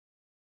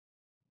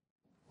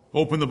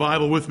Open the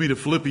Bible with me to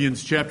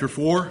Philippians chapter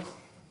 4.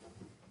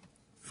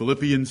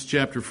 Philippians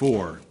chapter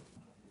 4.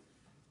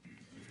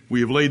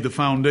 We have laid the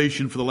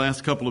foundation for the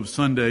last couple of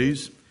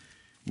Sundays.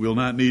 We'll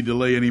not need to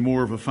lay any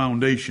more of a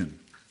foundation.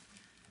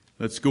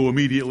 Let's go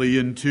immediately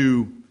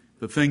into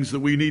the things that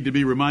we need to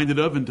be reminded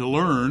of and to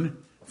learn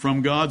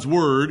from God's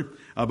Word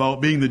about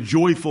being the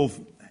joyful,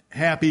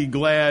 happy,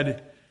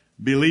 glad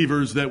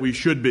believers that we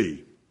should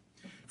be.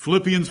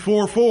 Philippians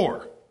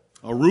 4:4,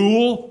 a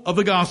rule of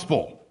the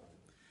gospel.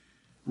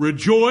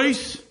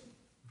 Rejoice.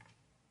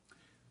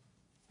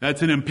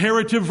 That's an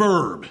imperative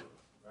verb.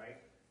 Right.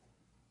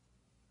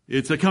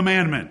 It's a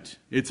commandment.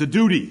 It's a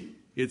duty.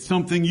 It's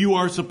something you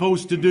are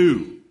supposed to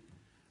do.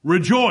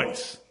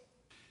 Rejoice.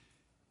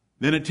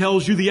 Then it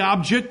tells you the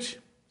object,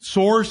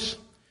 source,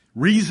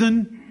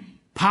 reason,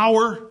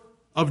 power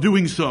of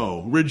doing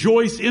so.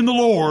 Rejoice in the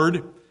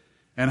Lord.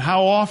 And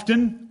how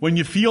often? When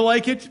you feel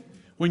like it?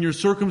 When your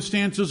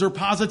circumstances are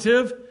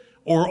positive?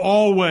 Or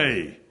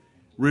always?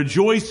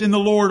 Rejoice in the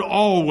Lord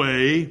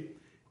always.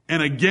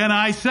 And again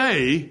I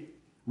say,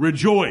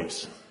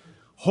 rejoice.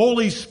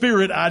 Holy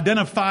Spirit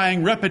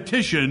identifying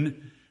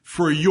repetition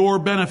for your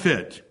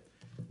benefit.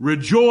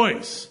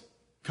 Rejoice.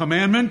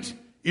 Commandment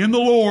in the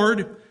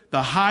Lord,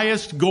 the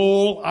highest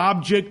goal,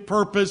 object,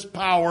 purpose,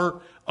 power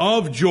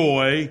of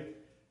joy,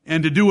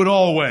 and to do it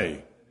always.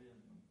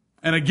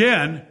 And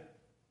again,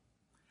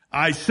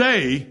 I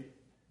say,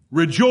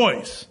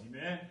 rejoice.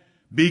 Amen.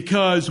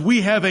 Because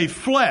we have a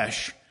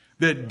flesh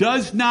that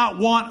does not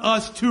want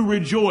us to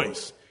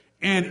rejoice.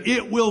 And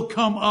it will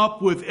come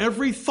up with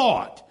every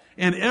thought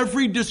and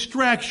every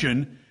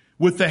distraction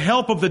with the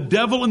help of the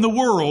devil and the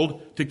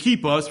world to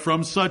keep us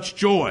from such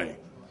joy.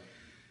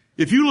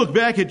 If you look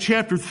back at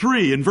chapter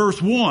 3 and verse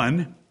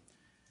 1,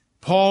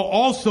 Paul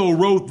also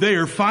wrote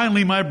there,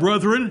 finally, my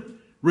brethren,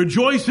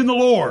 rejoice in the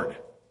Lord.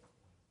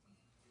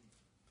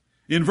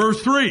 In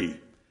verse 3,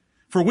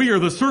 for we are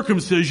the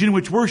circumcision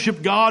which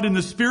worship God in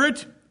the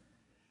Spirit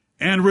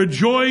and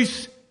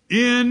rejoice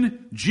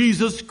in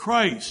Jesus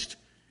Christ,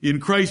 in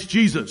Christ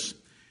Jesus.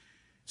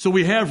 So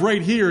we have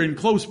right here in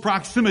close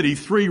proximity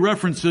 3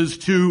 references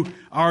to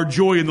our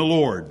joy in the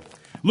Lord.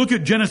 Look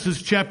at Genesis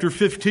chapter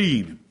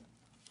 15.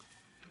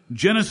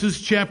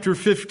 Genesis chapter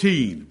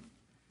 15.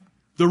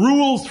 The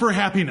rules for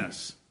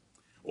happiness,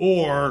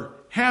 or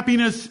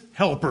happiness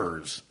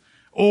helpers,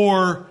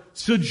 or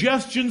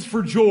suggestions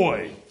for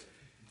joy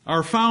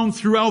are found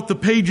throughout the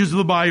pages of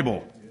the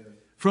Bible,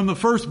 from the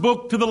first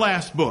book to the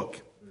last book.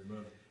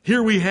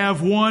 Here we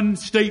have one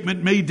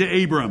statement made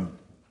to Abram.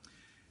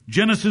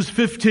 Genesis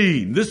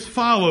 15. This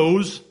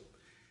follows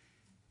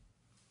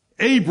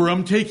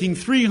Abram taking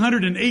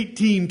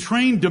 318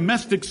 trained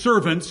domestic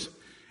servants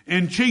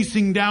and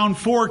chasing down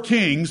 4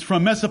 kings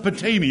from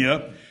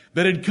Mesopotamia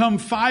that had come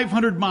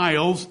 500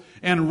 miles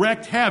and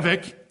wreaked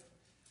havoc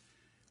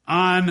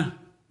on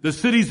the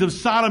cities of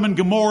Sodom and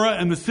Gomorrah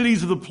and the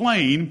cities of the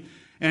plain,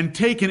 and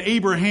taken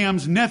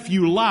Abraham's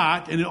nephew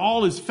Lot and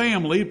all his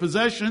family,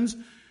 possessions,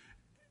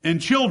 and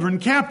children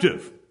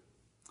captive.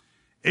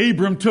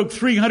 Abram took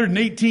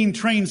 318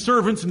 trained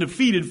servants and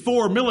defeated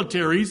 4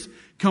 militaries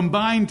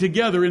combined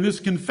together in this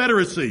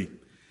confederacy.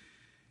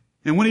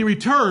 And when he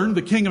returned,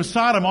 the king of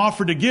Sodom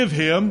offered to give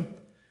him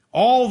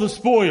all the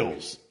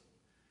spoils.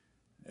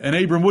 And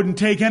Abram wouldn't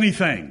take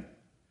anything.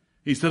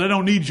 He said, I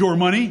don't need your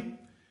money.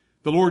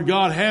 The Lord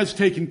God has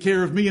taken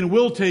care of me and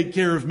will take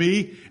care of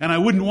me, and I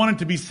wouldn't want it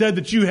to be said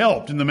that you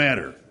helped in the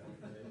matter.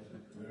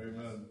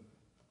 Amen.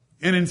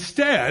 And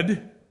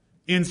instead,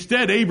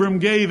 Abram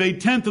gave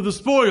 1/10 of the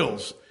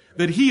spoils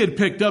that he had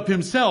picked up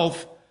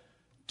himself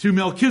to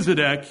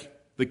Melchizedek,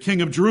 the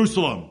king of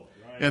Jerusalem,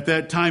 at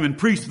that time and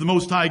priest of the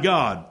Most High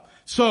God.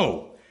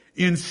 So,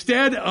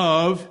 instead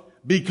of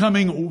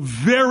becoming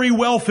very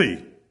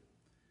wealthy,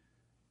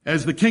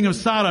 as the king of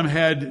Sodom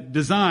had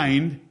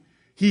designed,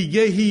 he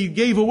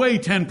gave away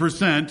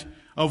 10%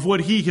 of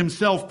what he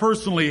himself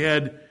personally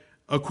had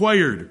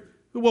acquired.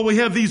 Well, we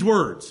have these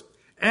words.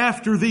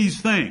 After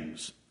these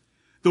things,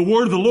 the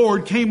word of the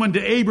Lord came unto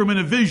Abram in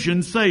a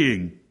vision,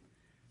 saying,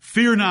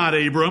 fear not,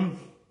 Abram.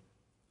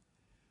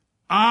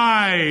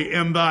 I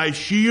am thy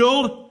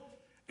shield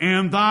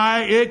and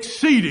thy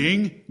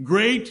exceeding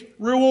great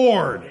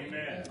reward.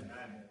 Amen.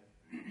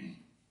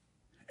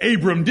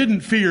 Abram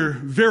didn't fear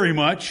very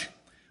much,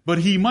 but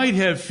he might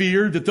have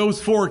feared that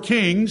those 4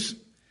 kings,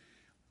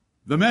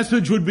 the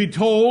message would be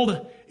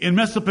told in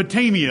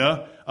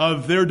Mesopotamia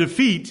of their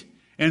defeat,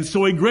 and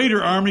so a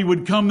greater army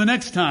would come the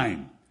next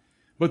time.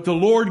 But the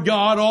Lord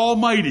God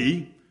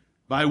Almighty,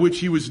 by which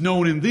he was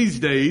known in these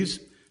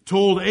days,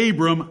 told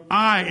Abram,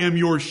 I am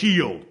your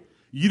shield.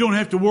 You don't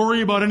have to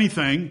worry about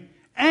anything.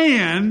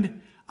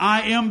 And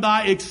I am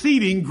thy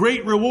exceeding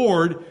great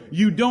reward.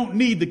 You don't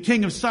need the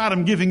king of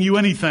Sodom giving you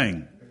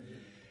anything.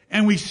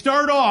 And we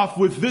start off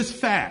with this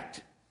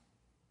fact.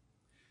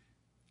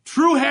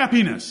 True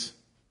happiness,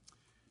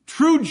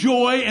 true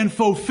joy and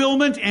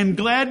fulfillment and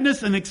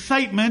gladness and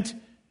excitement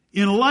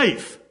in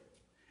life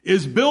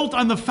is built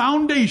on the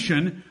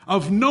foundation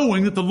of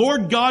knowing that the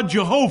Lord God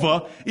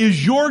Jehovah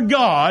is your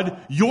God,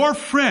 your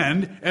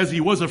friend, as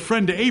he was a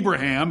friend to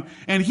Abraham,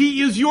 and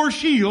he is your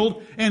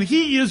shield, and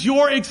he is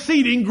your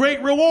exceeding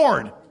great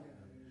reward.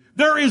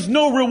 There is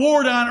no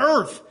reward on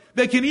earth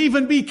that can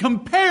even be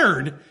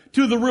compared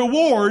to the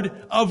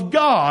reward of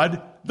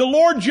God, the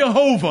Lord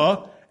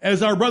Jehovah,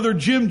 as our brother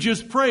Jim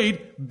just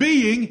prayed,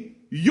 being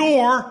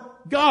your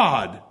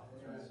God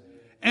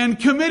and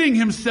committing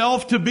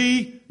himself to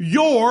be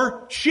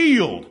your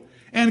shield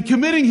and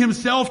committing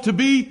himself to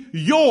be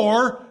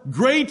your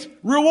great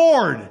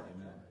reward.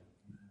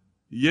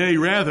 Yea,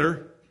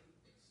 rather,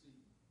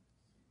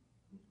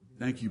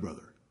 thank you,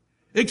 brother,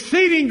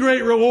 exceeding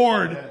great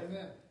reward.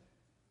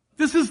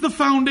 This is the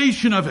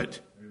foundation of it.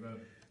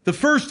 The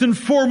first and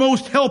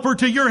foremost helper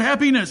to your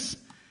happiness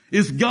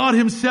is God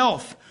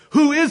himself,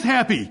 who is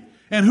happy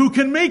and who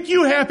can make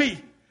you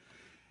happy.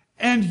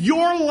 And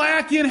your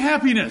lack in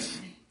happiness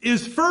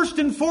is first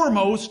and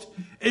foremost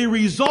a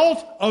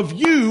result of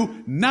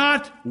you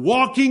not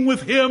walking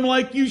with him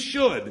like you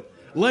should,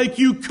 like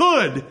you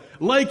could,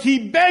 like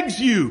he begs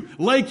you,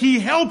 like he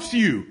helps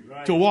you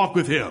to walk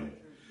with him.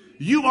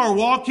 You are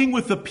walking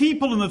with the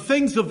people and the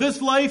things of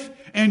this life,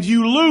 and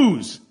you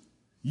lose.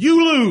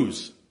 You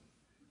lose.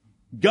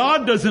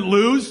 God doesn't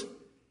lose.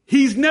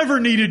 He's never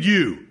needed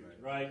you.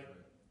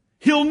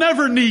 He'll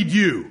never need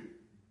you.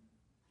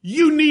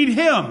 You need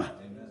him.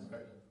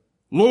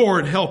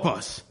 Lord, help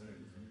us.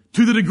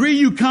 To the degree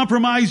you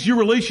compromise your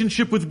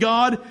relationship with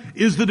God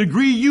is the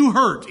degree you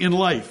hurt in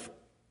life.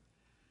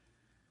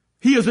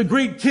 He is a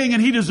great king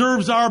and he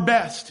deserves our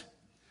best.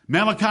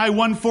 Malachi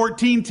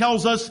 1:14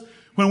 tells us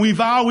when we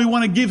vow we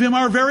want to give him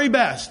our very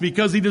best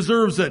because he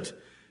deserves it.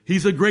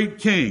 He's a great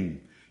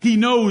king. He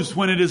knows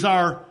when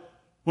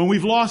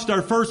we've lost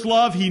our first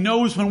love. He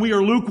knows when we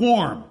are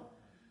lukewarm.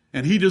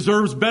 And he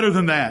deserves better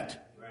than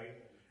that.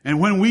 And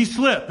when we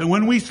slip and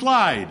when we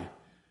slide,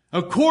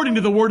 according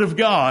to the word of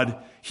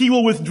God, he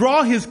will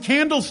withdraw his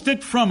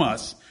candlestick from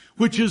us,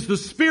 which is the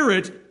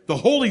Spirit, the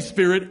Holy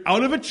Spirit,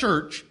 out of a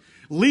church,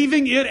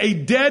 leaving it a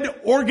dead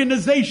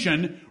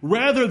organization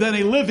rather than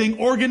a living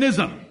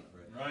organism.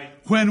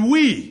 When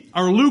we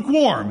are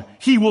lukewarm,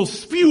 he will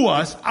spew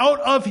us out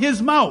of his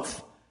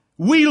mouth.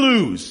 We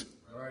lose.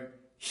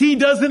 He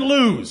doesn't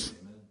lose.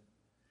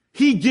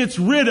 He gets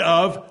rid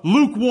of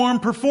lukewarm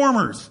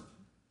performers.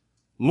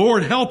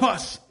 Lord, help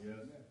us.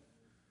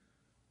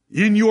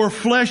 In your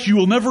flesh, you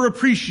will never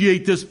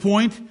appreciate this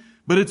point,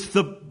 but it's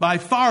by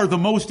far the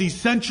most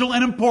essential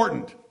and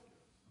important.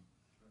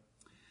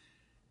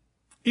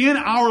 In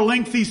our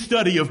lengthy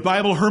study of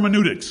Bible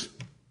hermeneutics,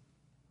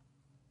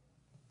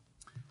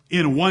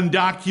 in one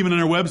document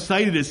on our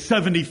website, it is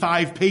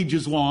 75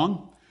 pages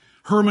long.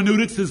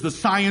 Hermeneutics is the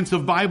science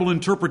of Bible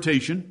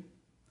interpretation.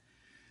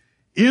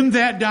 In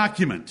that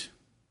document,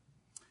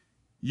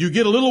 you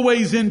get a little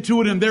ways into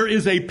it and there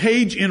is a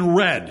page in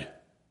red.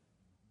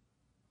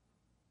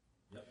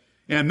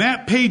 And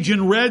that page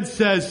in red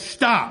says,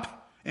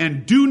 stop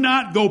and do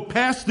not go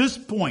past this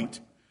point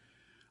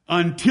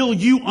until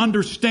you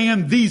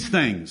understand these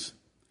things.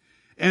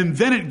 And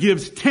then it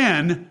gives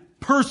 10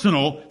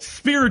 personal,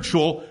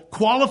 spiritual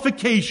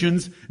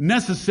qualifications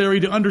necessary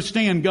to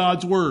understand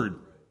God's Word.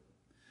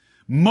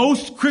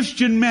 Most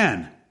Christian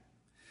men,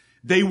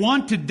 they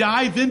want to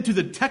dive into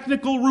the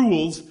technical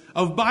rules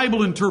of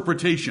Bible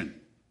interpretation.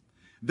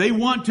 They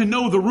want to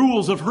know the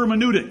rules of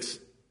hermeneutics.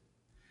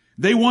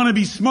 They want to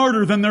be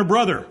smarter than their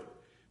brother.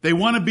 They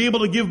want to be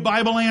able to give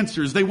Bible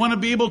answers. They want to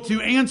be able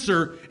to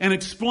answer and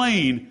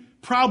explain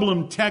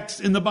problem texts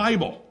in the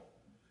Bible.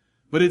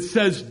 But it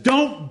says,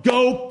 don't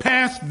go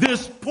past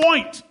this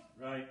point.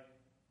 Right.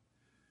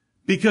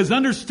 Because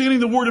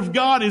understanding the Word of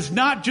God is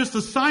not just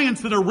a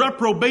science that a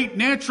reprobate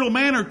natural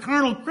man or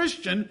carnal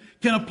Christian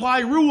can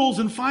apply rules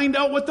and find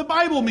out what the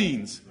Bible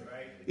means.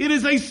 Right. It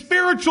is a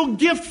spiritual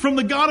gift from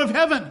the God of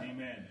heaven.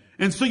 Amen.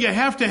 And so you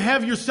have to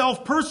have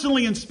yourself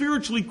personally and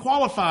spiritually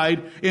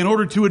qualified in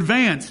order to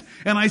advance.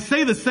 And I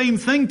say the same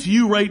thing to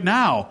you right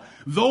now.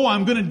 Though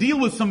I'm going to deal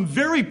with some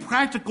very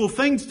practical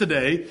things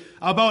today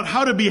about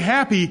how to be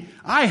happy,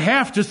 I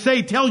have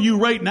to tell you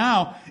right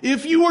now,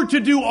 if you were to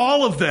do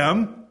all of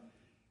them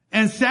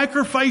and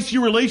sacrifice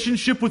your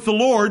relationship with the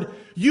Lord,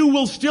 you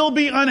will still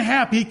be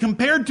unhappy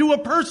compared to a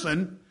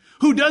person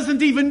who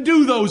doesn't even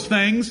do those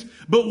things,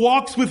 but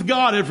walks with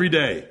God every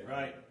day.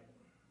 Right.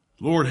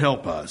 Lord,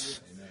 help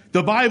us. Amen.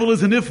 The Bible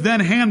is an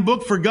if-then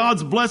handbook for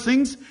God's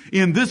blessings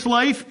in this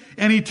life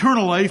and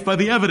eternal life by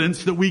the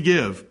evidence that we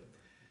give.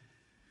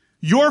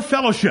 Your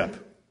fellowship,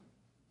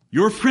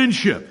 your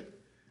friendship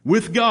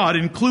with God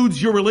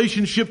includes your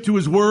relationship to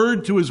His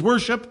Word, to His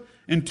worship,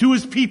 and to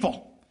His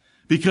people,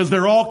 because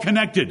they're all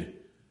connected. And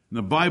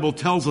the Bible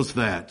tells us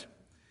that.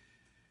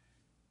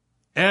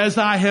 As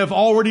I have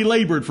already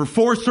labored for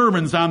 4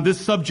 sermons on this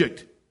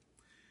subject,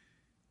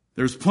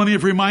 there's plenty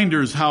of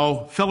reminders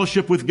how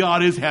fellowship with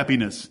God is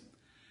happiness.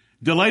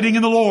 Delighting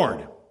in the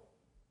Lord.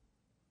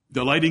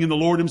 Delighting in the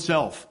Lord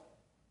Himself.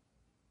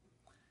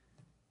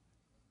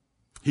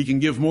 He can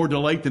give more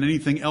delight than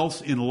anything else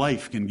in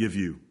life can give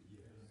you.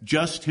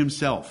 Just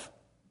himself,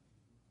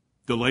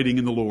 delighting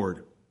in the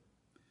Lord.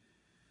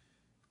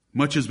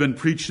 Much has been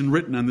preached and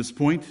written on this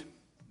point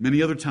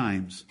many other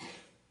times.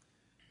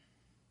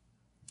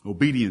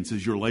 Obedience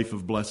is your life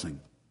of blessing.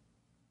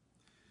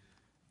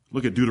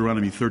 Look at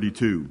Deuteronomy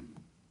 32.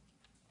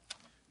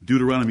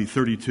 Deuteronomy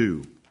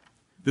 32.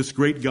 This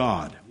great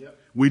God,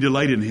 we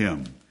delight in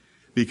him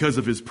because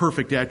of his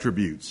perfect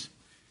attributes.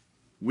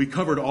 We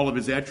covered all of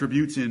his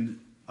attributes in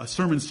a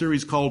sermon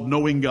series called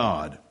Knowing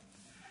God.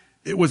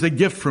 It was a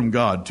gift from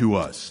God to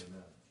us.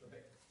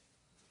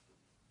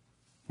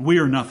 We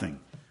are nothing.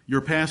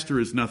 Your pastor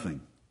is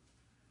nothing.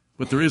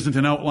 But there isn't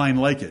an outline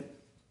like it.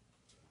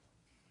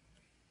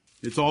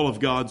 It's all of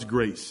God's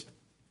grace.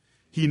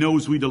 He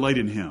knows we delight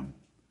in him.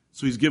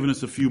 So he's given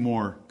us a few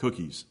more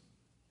cookies.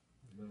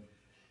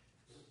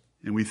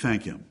 And we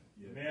thank him.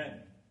 Amen.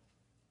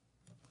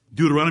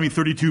 Deuteronomy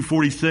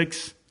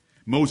 32:46.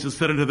 Moses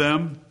said unto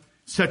them,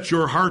 set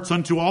your hearts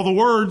unto all the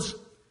words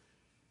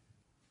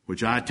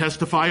which I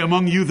testify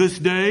among you this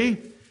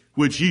day,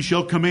 which ye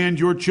shall command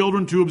your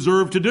children to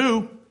observe to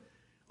do,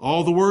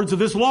 all the words of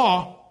this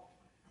law.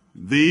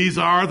 These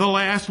are the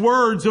last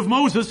words of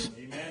Moses.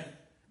 Amen.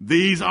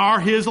 These are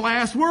his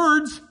last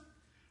words.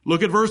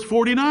 Look at verse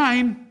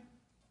 49.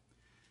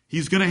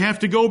 He's going to have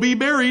to go be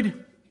buried.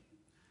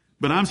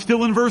 But I'm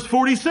still in verse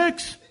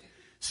 46.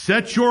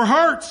 Set your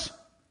hearts.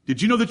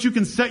 Did you know that you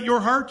can set your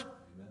heart?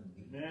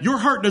 Amen. Your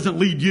heart doesn't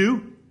lead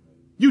you.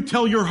 You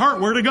tell your heart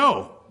where to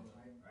go.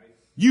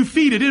 You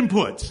feed it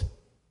inputs.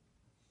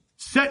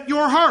 Set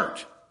your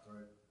heart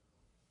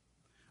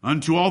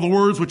unto all the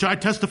words which I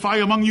testify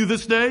among you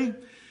this day,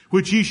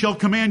 which ye shall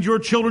command your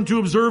children to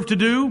observe to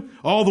do,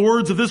 all the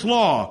words of this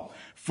law.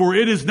 For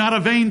it is not a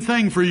vain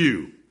thing for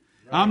you.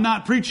 I'm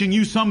not preaching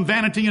you some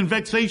vanity and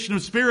vexation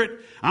of spirit.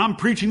 I'm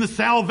preaching the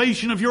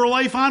salvation of your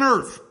life on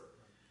earth.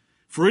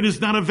 For it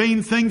is not a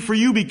vain thing for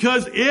you,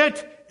 because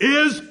it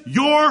is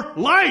your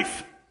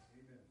life.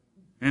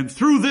 And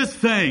through this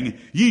thing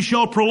ye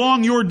shall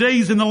prolong your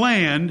days in the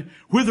land,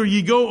 whither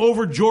ye go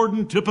over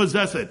Jordan to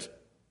possess it.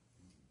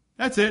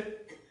 That's it.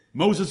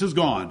 Moses is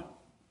gone.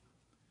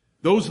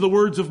 Those are the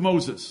words of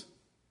Moses.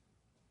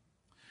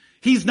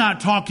 He's not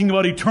talking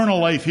about eternal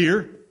life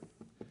here.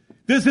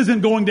 This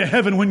isn't going to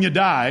heaven when you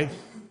die.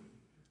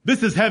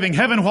 This is having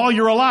heaven while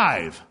you're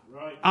alive.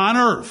 Right. On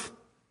earth.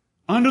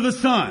 Under the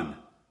sun.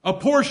 A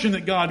portion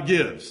that God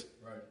gives.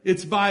 Right.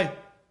 It's by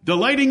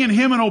delighting in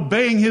him and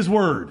obeying his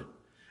word.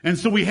 And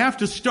so we have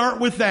to start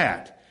with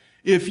that.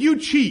 If you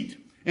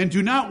cheat and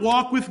do not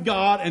walk with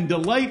God and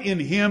delight in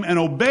him and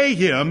obey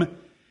him,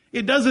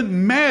 it doesn't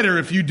matter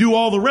if you do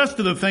all the rest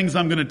of the things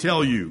I'm going to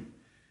tell you.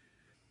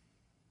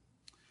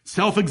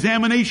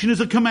 Self-examination is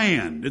a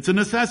command. It's a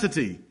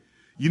necessity.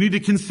 You need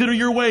to consider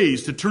your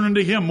ways to turn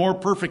into him more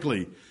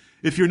perfectly.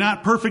 If you're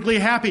not perfectly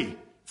happy,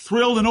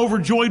 thrilled and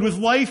overjoyed with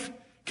life,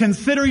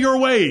 consider your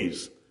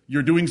ways.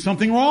 You're doing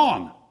something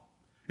wrong.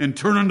 And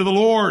turn unto the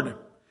Lord.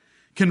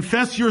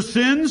 Confess your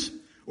sins,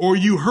 or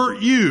you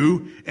hurt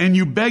you, and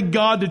you beg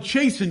God to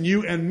chasten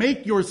you and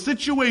make your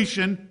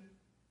situation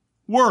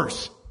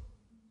worse.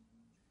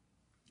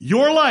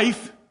 Your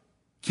life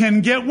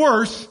can get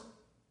worse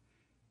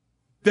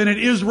than it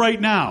is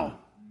right now.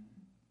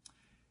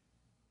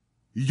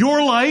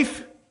 Your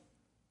life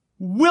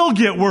will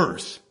get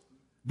worse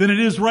than it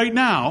is right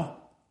now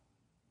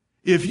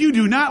if you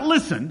do not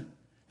listen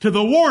to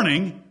the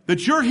warning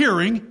that you're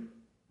hearing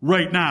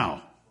right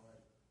now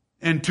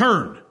and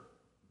turn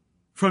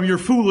from your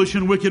foolish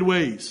and wicked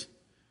ways.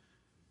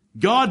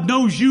 God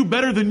knows you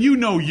better than you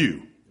know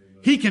you.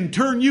 He can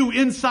turn you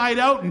inside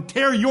out and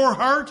tear your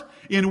heart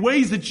in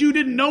ways that you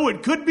didn't know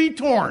it could be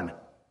torn.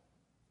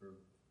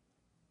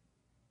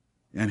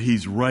 And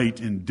he's right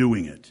in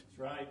doing it.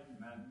 That's right.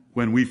 Amen.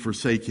 When we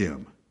forsake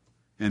him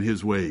and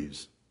his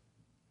ways.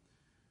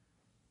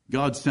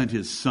 God sent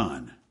his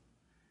son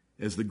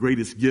as the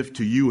greatest gift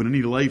to you, and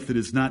any life that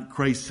is not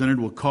Christ-centered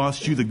will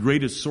cost you the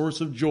greatest source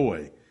of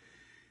joy.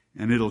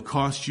 And it'll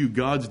cost you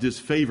God's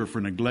disfavor for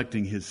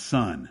neglecting his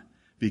son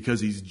because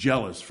he's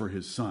jealous for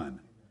his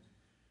son.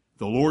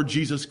 The Lord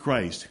Jesus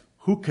Christ,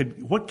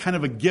 what kind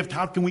of a gift,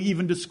 how can we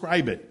even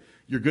describe it?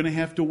 You're going to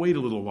have to wait a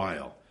little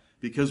while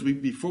because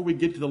before we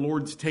get to the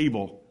Lord's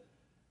table,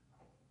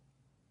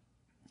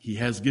 he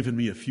has given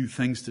me a few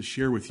things to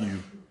share with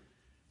you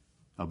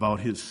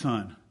about his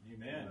son.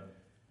 Amen.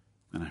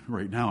 And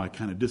right now I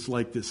kind of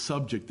dislike this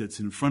subject that's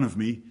in front of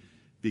me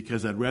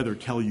because I'd rather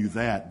tell you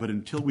that. But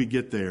until we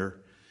get there,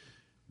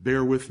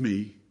 bear with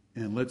me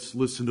and let's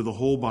listen to the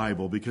whole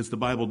Bible, because the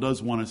Bible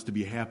does want us to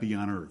be happy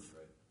on earth.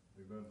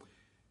 Right.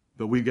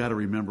 But we've got to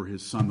remember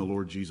his son, the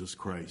Lord Jesus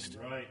Christ.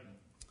 Right.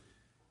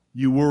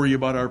 You worry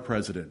about our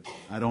president.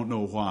 I don't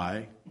know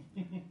why.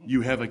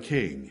 You have a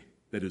king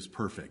that is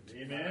perfect.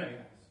 Amen.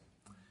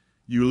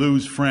 You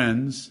lose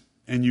friends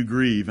and you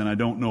grieve, and I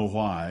don't know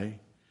why.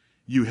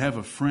 You have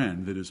a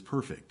friend that is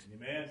perfect.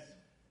 Amen.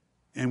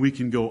 And we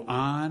can go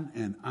on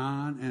and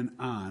on and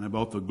on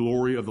about the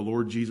glory of the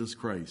Lord Jesus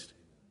Christ.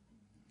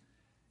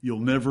 You'll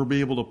never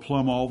be able to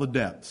plumb all the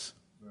depths.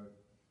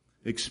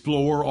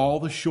 explore all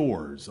the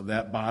shores of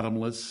that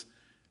bottomless,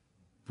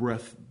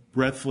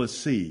 breathless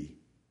sea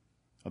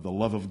of the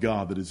love of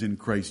God that is in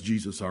Christ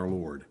Jesus our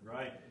Lord.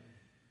 Right.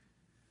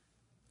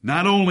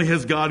 Not only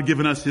has God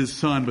given us His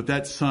Son, but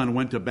that Son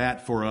went to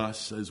bat for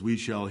us, as we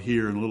shall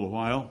hear in a little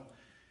while.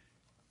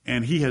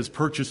 And He has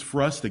purchased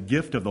for us the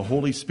gift of the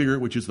Holy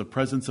Spirit, which is the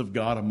presence of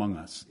God among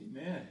us.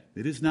 Amen.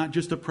 It is not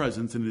just a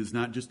presence, and it is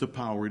not just a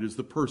power. It is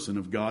the person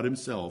of God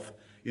Himself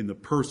in the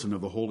person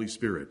of the Holy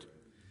Spirit.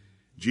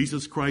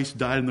 Jesus Christ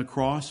died on the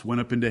cross, went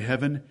up into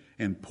heaven,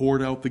 and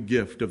poured out the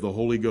gift of the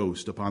Holy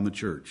Ghost upon the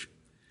church.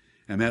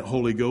 And that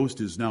Holy Ghost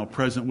is now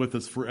present with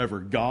us forever.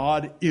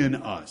 God in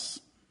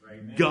us.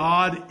 Amen.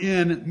 God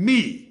in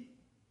me.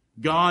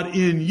 God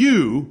in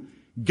you.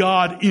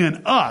 God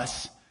in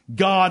us.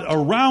 God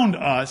around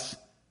us.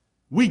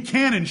 We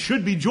can and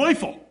should be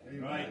joyful.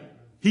 Right.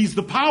 He's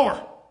the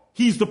power.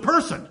 He's the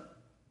person.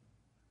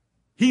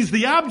 He's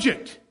the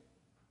object.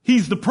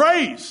 He's the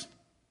praise.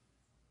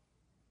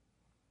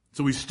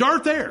 So we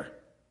start there.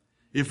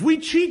 If we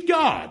cheat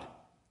God,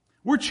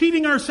 we're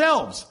cheating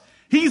ourselves.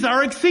 He's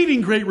our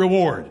exceeding great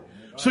reward.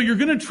 So you're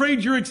going to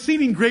trade your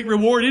exceeding great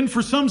reward in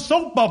for some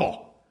soap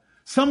bubble.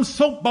 Some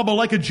soap bubble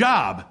like a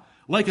job,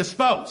 like a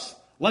spouse,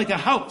 like a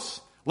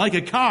house, like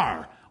a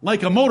car,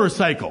 like a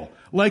motorcycle,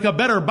 like a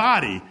better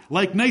body,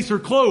 like nicer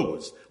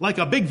clothes, like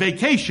a big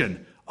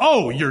vacation.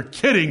 Oh, you're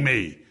kidding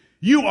me.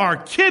 You are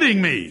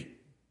kidding me.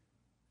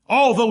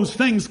 All those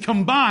things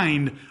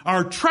combined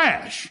are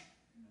trash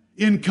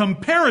in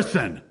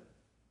comparison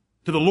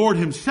to the Lord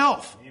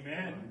Himself.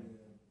 Amen.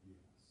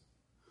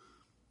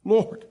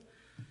 Lord.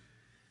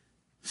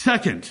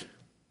 Second,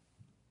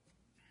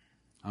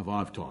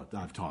 I've taught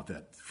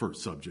that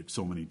first subject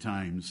so many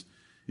times.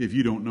 If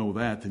you don't know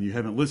that, then you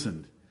haven't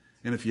listened.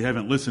 And if you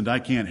haven't listened, I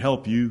can't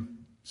help you.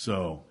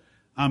 So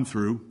I'm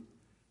through.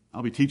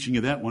 I'll be teaching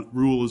you that one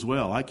rule as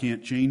well. I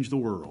can't change the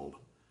world.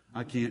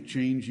 I can't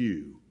change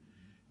you.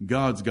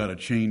 God's got to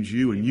change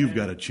you, and you've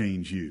got to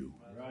change you.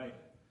 Right.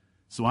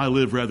 So I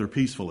live rather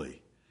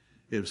peacefully.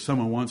 If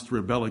someone wants to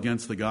rebel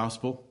against the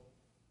gospel,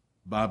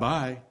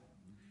 bye-bye.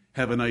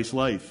 Have a nice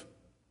life.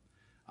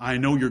 I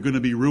know you're going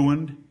to be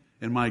ruined,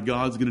 and my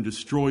God's going to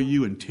destroy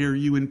you and tear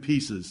you in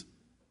pieces.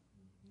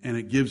 And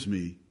it gives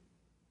me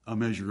a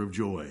measure of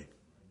joy.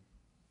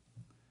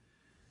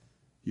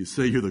 You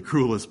say you're the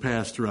cruelest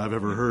pastor I've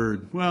ever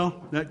heard.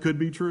 Well, that could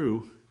be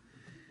true.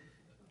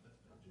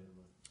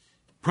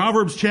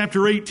 Proverbs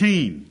chapter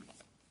 18.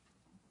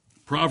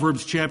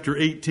 Proverbs chapter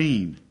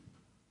 18.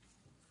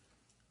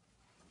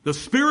 The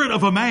spirit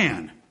of a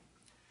man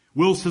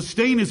will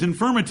sustain his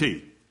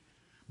infirmity,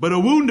 but a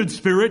wounded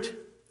spirit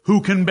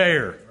who can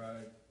bear?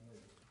 Right.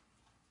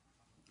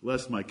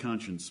 Lest my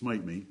conscience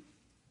smite me,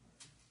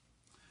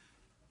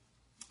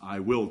 I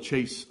will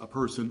chase a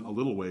person a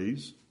little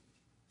ways,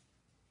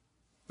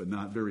 but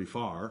not very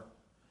far.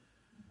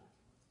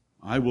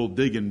 I will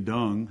dig in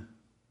dung,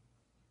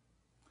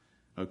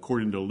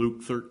 according to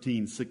Luke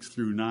 13, 6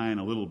 through 9,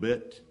 a little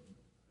bit.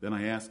 Then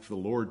I ask for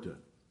the Lord to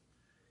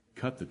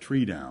cut the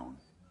tree down,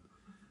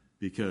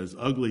 because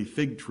ugly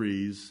fig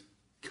trees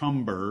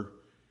cumber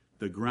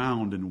the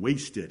ground and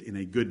waste it in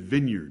a good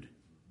vineyard.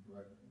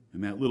 Right.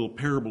 And that little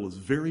parable is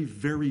very,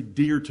 very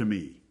dear to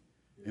me.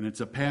 And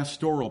it's a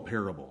pastoral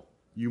parable.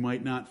 You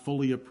might not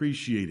fully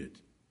appreciate it.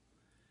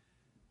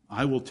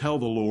 I will tell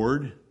the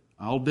Lord,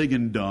 I'll dig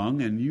in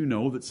dung, and you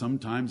know that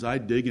sometimes I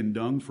dig in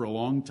dung for a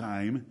long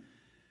time.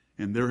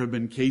 And there have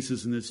been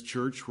cases in this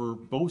church where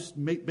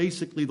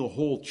basically the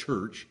whole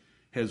church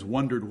has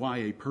wondered why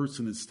a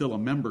person is still a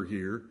member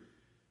here,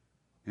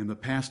 and the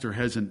pastor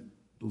hasn't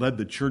led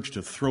the church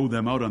to throw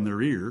them out on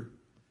their ear.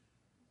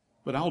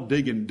 But I'll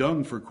dig in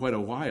dung for quite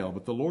a while,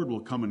 but the Lord will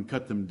come and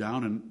cut them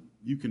down, and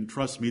you can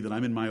trust me that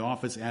I'm in my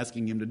office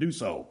asking Him to do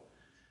so.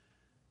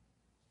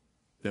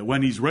 That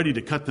when He's ready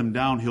to cut them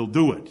down, He'll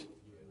do it.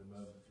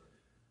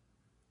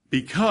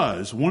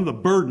 Because one of the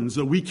burdens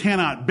that we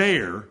cannot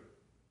bear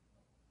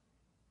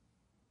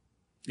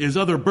is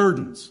other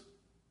burdens.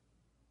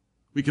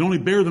 We can only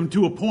bear them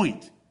to a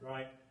point.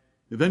 Right.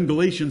 And then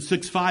Galatians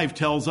 6:5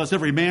 tells us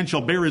every man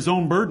shall bear his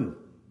own burden.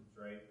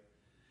 Right.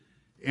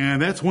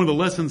 And that's one of the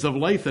lessons of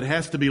life that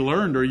has to be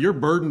learned, or you're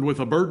burdened with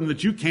a burden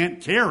that you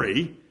can't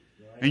carry,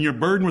 right, and you're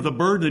burdened with a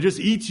burden that just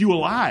eats you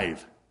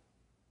alive.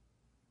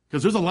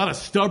 Because there's a lot of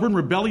stubborn,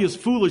 rebellious,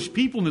 foolish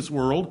people in this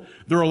world.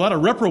 There are a lot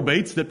of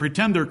reprobates that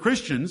pretend they're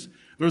Christians.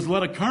 There's a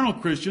lot of carnal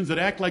Christians that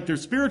act like they're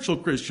spiritual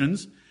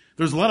Christians.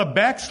 There's a lot of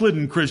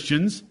backslidden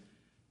Christians.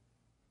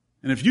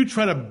 And if you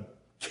try to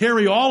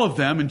carry all of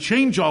them and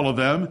change all of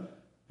them,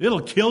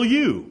 it'll kill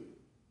you.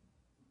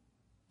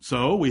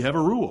 So we have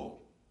a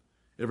rule.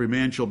 Every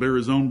man shall bear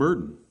his own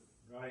burden.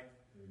 Right.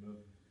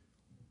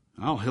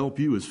 I'll help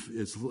you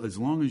as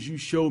long as you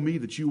show me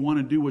that you want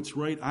to do what's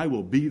right. I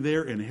will be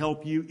there and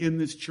help you in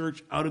this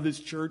church, out of this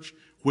church,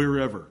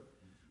 wherever.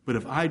 But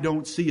if I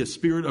don't see a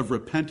spirit of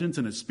repentance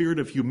and a spirit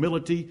of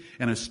humility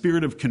and a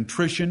spirit of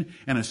contrition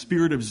and a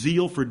spirit of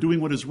zeal for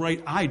doing what is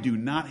right, I do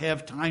not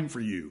have time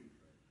for you.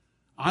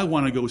 I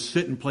want to go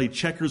sit and play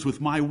checkers with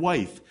my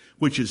wife,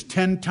 which is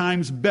 10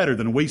 times better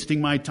than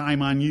wasting my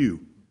time on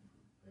you.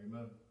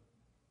 Amen.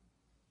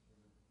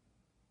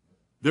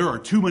 There are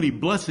too many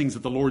blessings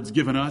that the Lord's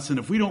given us, and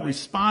if we don't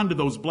respond to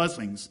those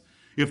blessings,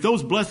 if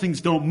those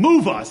blessings don't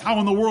move us, how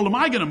in the world am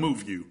I going to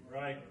move you?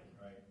 Right.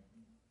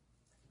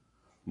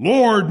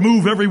 Lord,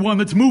 move everyone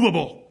that's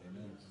movable.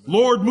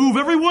 Lord, move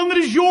everyone that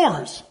is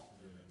yours.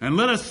 And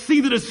let us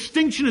see the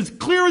distinction as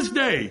clear as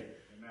day.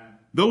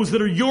 Those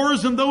that are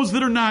yours and those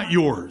that are not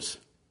yours.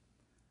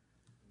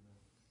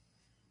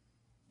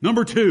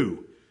 Number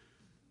 2,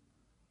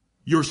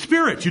 your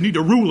spirit, you need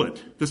to rule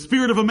it. The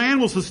spirit of a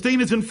man will sustain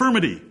his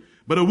infirmity,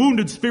 but a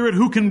wounded spirit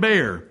who can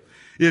bear?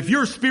 If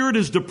your spirit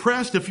is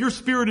depressed, if your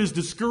spirit is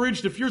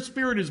discouraged, if your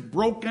spirit is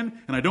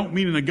broken, and I don't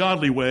mean in a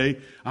godly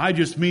way, I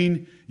just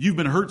mean you've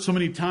been hurt so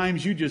many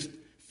times you just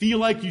feel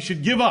like you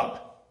should give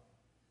up.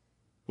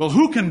 Well,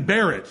 who can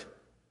bear it?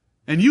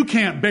 And you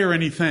can't bear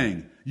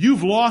anything.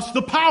 You've lost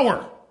the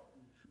power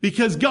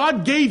because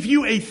God gave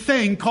you a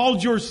thing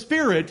called your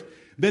spirit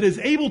that is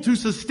able to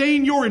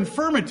sustain your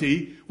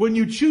infirmity when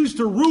you choose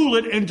to rule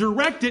it and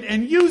direct it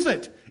and use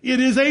it. It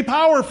is a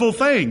powerful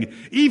thing.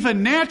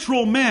 Even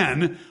natural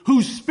men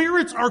whose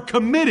spirits are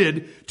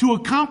committed to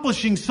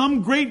accomplishing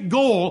some great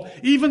goal,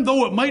 even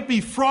though it might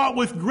be fraught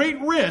with great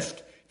risk,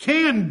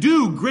 can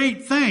do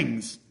great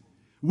things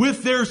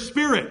with their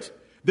spirit.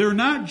 They're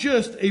not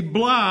just a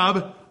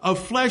blob of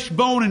flesh,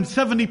 bone, and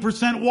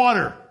 70%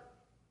 water.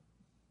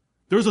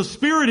 There's a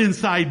spirit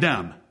inside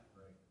them.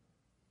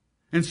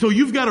 And so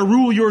you've got to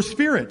rule your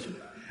spirit.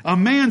 A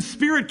man's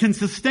spirit can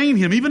sustain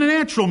him, even a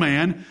natural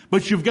man,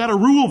 but you've got to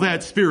rule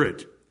that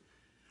spirit.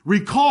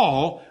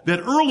 Recall that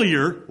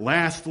earlier,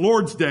 last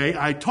Lord's Day,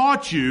 I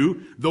taught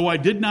you, though I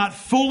did not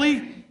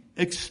fully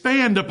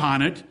expand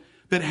upon it,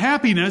 that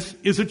happiness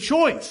is a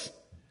choice.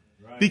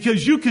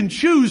 Because you can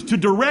choose to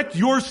direct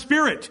your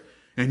spirit.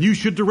 And you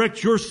should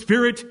direct your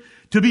spirit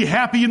to be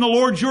happy in the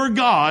Lord your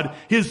God,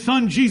 His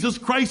Son Jesus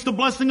Christ, the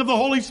blessing of the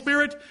Holy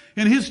Spirit,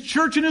 and His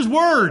church and His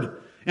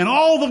Word, and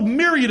all the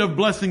myriad of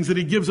blessings that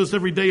He gives us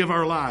every day of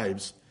our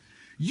lives.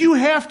 You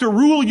have to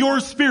rule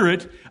your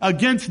spirit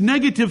against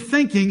negative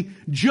thinking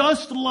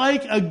just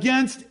like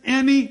against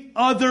any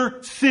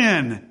other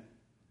sin.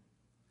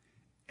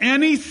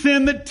 Any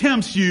sin that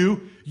tempts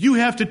you, you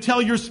have to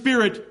tell your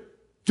spirit,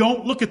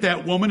 don't look at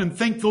that woman and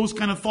think those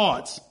kind of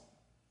thoughts.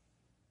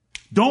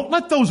 Don't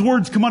let those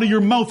words come out of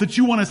your mouth that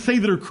you want to say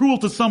that are cruel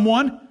to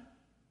someone.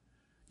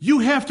 You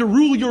have to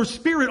rule your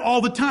spirit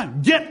all the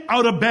time. Get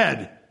out of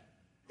bed.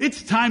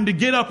 It's time to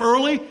get up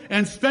early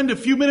and spend a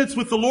few minutes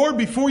with the Lord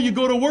before you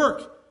go to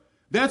work.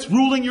 That's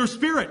ruling your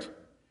spirit.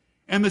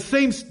 And the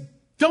same,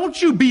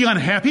 don't you be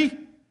unhappy.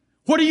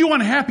 What are you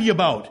unhappy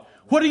about?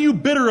 What are you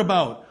bitter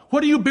about?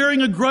 What are you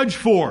bearing a grudge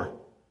for?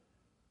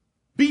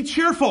 Be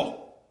cheerful.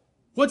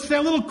 What's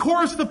that little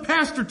chorus the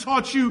pastor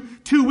taught you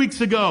 2 weeks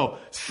ago?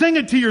 Sing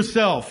it to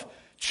yourself.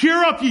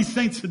 Cheer up, ye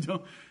saints.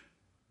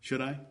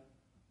 Should I?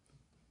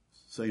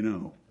 Say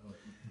no.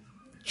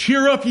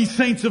 Cheer up, ye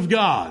saints of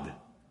God.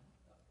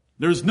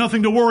 There's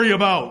nothing to worry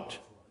about.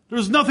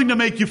 There's nothing to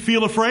make you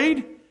feel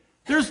afraid.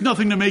 There's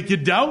nothing to make you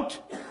doubt.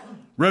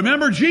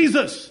 Remember,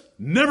 Jesus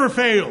never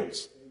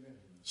fails.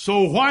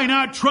 So why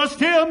not trust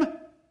Him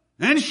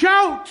and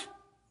shout?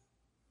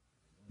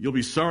 You'll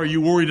be sorry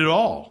you worried at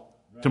all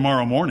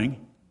tomorrow morning.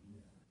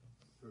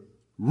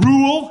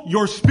 Rule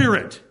your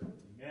spirit.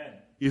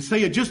 You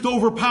say it just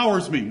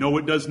overpowers me. No,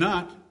 it does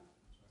not.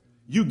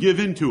 You give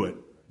into it.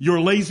 You're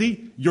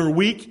lazy, you're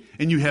weak,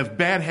 and you have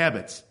bad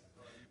habits.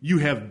 You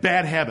have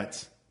bad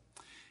habits.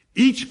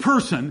 Each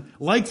person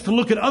likes to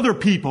look at other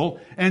people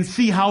and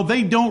see how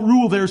they don't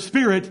rule their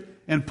spirit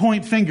and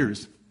point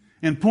fingers.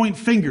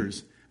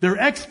 They're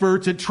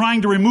experts at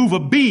trying to remove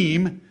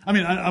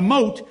a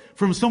mote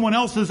from someone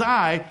else's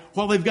eye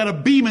while they've got a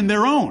beam in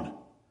their own.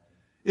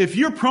 If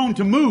you're prone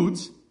to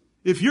moods,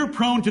 if you're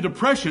prone to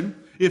depression,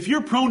 if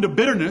you're prone to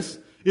bitterness,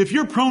 if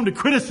you're prone to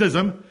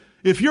criticism,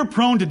 if you're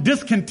prone to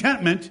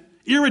discontentment,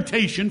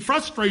 irritation,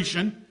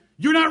 frustration,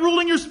 you're not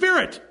ruling your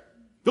spirit.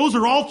 Those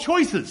are all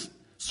choices.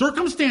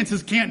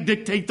 Circumstances can't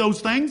dictate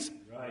those things.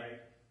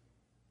 Right.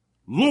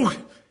 Lord,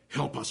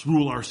 help us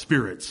rule our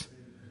spirits.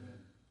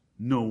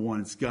 No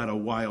one's got a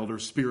wilder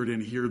spirit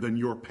in here than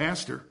your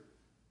pastor.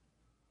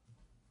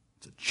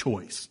 It's a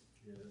choice.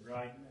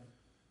 Right.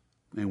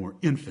 And we're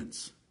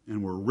infants,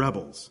 and we're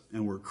rebels,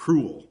 and we're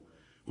cruel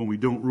when we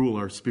don't rule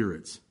our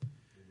spirits.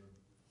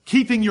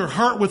 Keeping your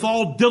heart with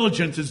all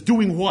diligence is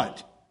doing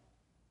what?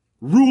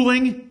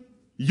 Ruling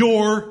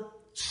your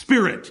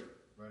spirit.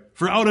 Right.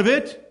 For out of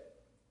it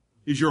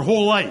is your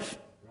whole life.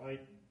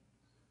 Right.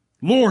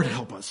 Lord,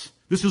 help us.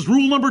 This is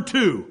rule number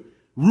 2.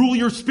 Rule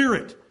your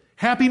spirit.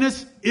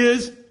 Happiness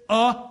is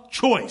a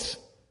choice.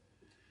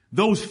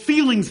 Those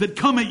feelings that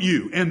come at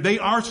you, and they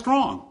are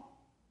strong.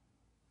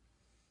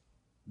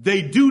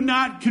 They do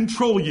not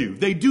control you.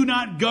 They do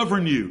not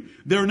govern you.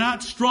 They're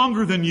not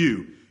stronger than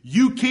you.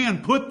 You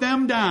can put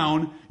them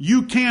down.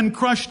 You can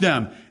crush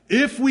them.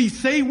 If we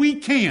say we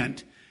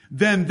can't,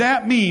 then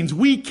that means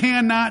we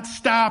cannot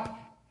stop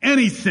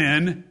any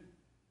sin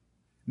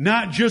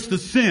not just the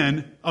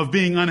sin of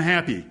being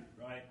unhappy.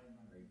 Right.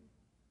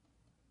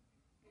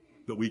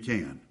 But we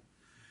can,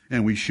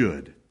 and we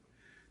should.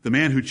 The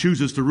man who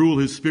chooses to rule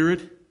his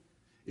spirit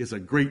is a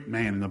great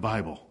man in the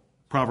Bible.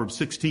 Proverbs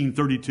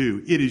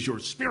 16:32. It is your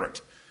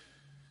spirit.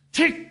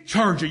 Take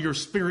charge of your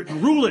spirit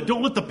and rule it.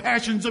 Don't let the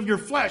passions of your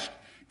flesh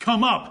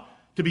come up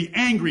to be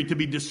angry, to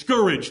be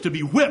discouraged, to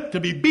be whipped,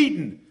 to be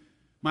beaten.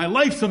 My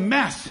life's a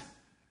mess.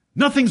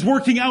 Nothing's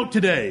working out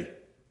today.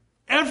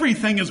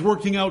 Everything is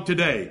working out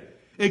today,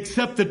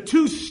 except the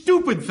two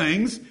stupid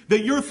things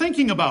that you're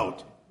thinking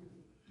about.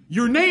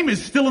 Your name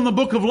is still in the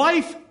book of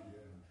life.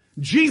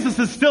 Jesus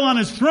is still on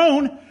his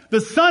throne.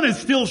 The sun is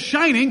still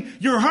shining.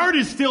 Your heart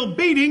is still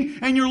beating,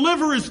 and your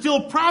liver is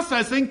still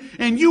processing,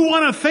 and you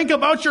want to think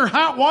about your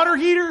hot water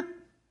heater?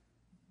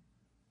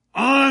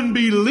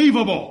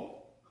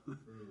 Unbelievable.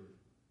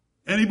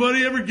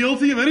 Anybody ever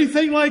guilty of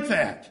anything like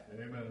that?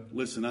 Amen.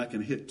 Listen, I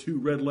can hit 2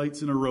 red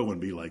lights in a row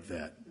and be like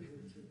that.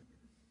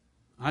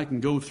 I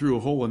can go through a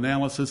whole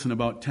analysis in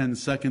about 10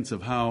 seconds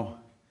of how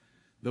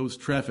those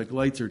traffic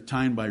lights are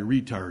timed by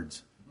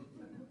retards.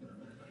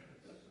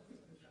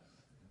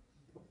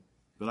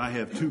 But I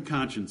have 2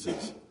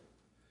 consciences.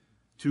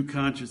 2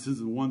 consciences,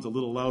 and one's a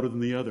little louder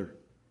than the other.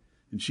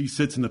 And she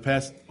sits in the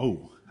past.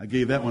 Oh, I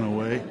gave that one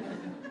away.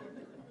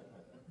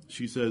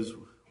 She says,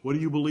 what do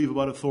you believe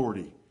about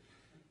authority?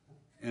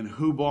 And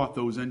who bought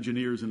those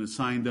engineers and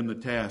assigned them the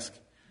task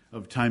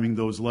of timing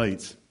those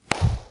lights?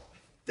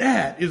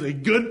 That is a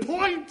good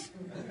point.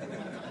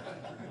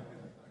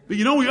 But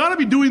we ought to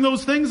be doing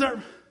those things.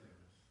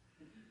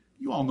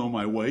 You all know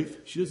my wife.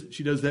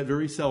 She does that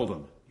very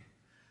seldom.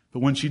 But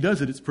when she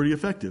does it, it's pretty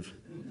effective.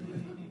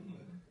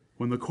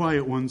 When the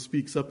quiet one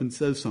speaks up and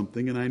says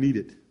something and I need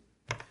it.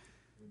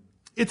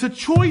 It's a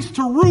choice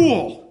to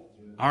rule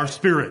our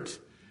spirit.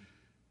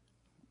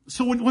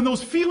 So when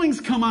those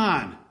feelings come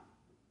on,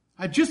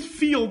 I just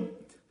feel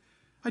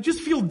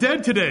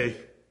dead today.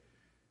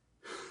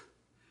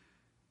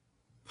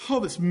 Oh,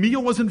 this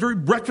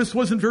breakfast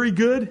wasn't very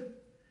good.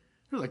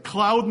 There's a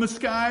cloud in the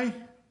sky.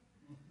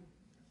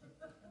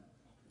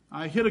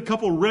 I hit a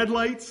couple red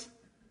lights.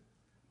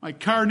 My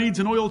car needs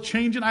an oil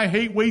change, and I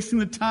hate wasting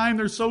the time.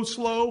 They're so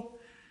slow.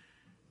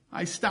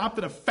 I stopped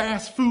at a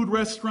fast food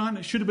restaurant.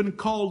 It should have been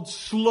called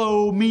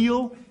Slow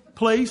Meal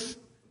Place.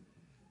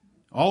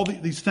 All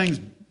these things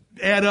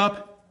add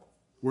up.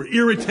 We're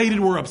irritated.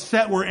 We're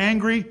upset. We're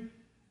angry.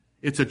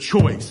 It's a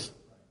choice.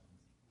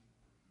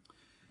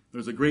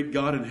 There's a great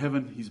God in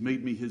heaven. He's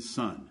made me his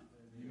son.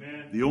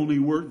 Amen. The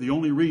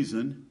only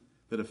reason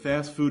that a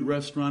fast food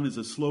restaurant is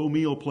a slow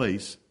meal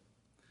place,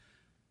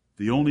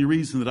 the only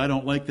reason that I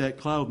don't like that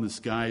cloud in the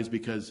sky is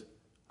because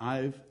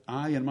I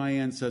and my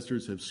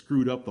ancestors have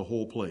screwed up the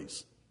whole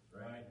place.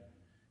 Right.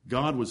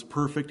 God was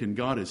perfect, and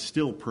God is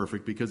still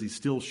perfect because he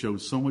still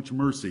shows so much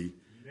mercy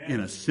in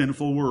a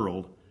sinful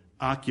world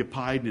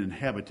occupied and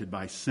inhabited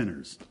by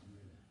sinners.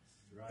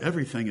 Right.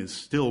 Everything is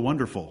still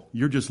wonderful.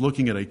 You're just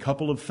looking at a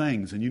couple of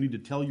things, and you need to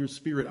tell your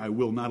spirit, I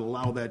will not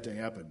allow that to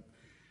happen.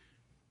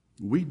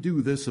 We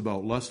do this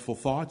about lustful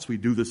thoughts. We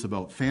do this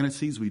about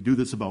fantasies. We do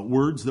this about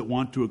words that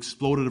want to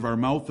explode out of our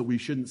mouth that we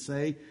shouldn't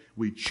say.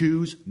 We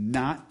choose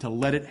not to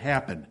let it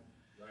happen.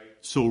 Right.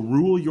 So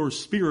rule your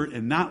spirit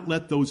and not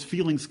let those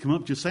feelings come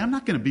up. Just say, I'm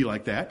not going to be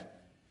like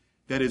that.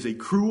 That is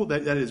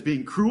that is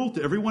being cruel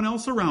to everyone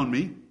else around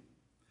me.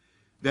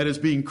 That is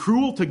being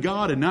cruel to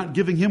God and not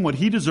giving him what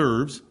he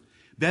deserves.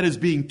 That is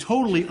being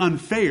totally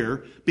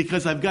unfair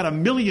because I've got a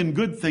million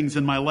good things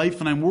in my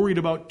life and I'm worried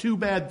about 2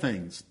 bad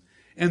things.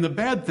 And the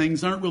bad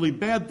things aren't really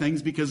bad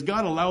things because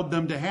God allowed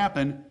them to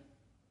happen.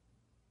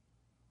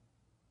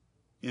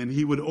 And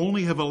he would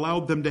only have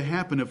allowed them to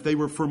happen if they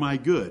were for my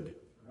good.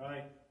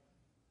 Right.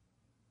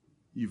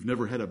 You've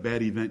never had a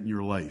bad event in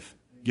your life.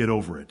 Get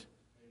over it.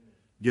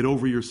 Get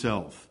over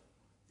yourself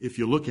if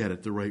you look at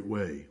it the right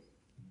way.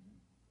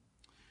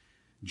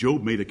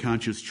 Job made a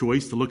conscious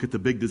choice to look at the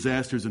big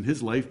disasters in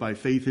his life by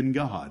faith in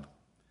God.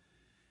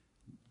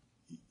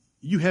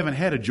 You haven't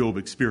had a Job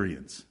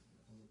experience.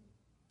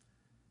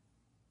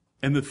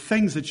 And the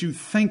things that you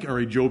think are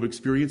a Job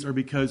experience are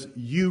because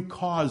you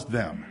caused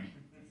them.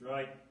 That's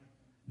right.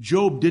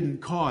 Job didn't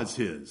cause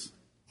his.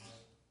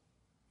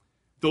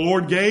 The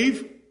Lord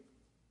gave,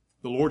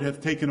 the Lord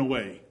hath taken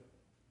away.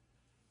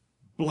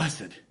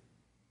 Blessed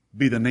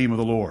be the name of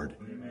the Lord.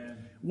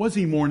 Amen. Was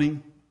he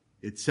mourning?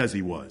 It says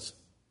he was.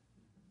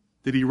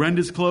 Did he rend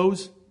his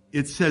clothes?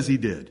 It says he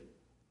did.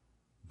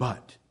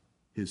 But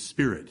his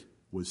spirit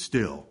was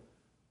still.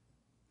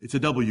 It's a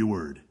W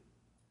word.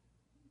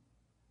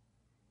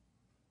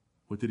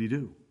 What did he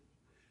do?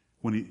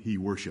 When he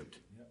worshiped.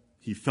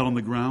 He fell on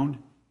the ground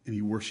and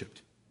he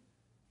worshiped.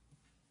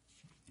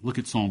 Look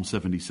at Psalm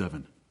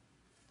 77.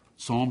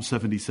 Psalm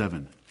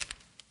 77.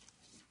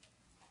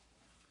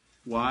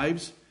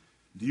 Wives,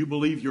 do you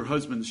believe your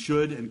husbands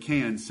should and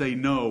can say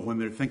no when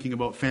they're thinking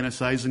about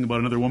fantasizing about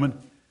another woman?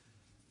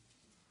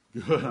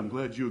 Good, I'm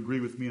glad you agree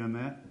with me on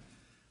that.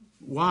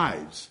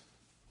 Wives,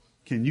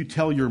 can you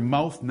tell your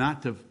mouth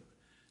not to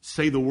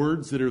say the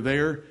words that are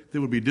there that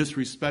would be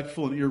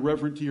disrespectful and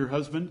irreverent to your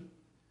husband?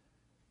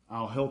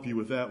 I'll help you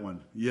with that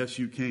one. Yes,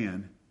 you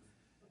can.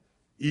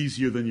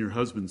 Easier than your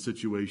husband's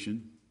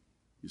situation.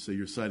 You say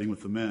you're siding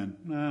with the men.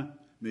 Nah,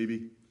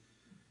 maybe.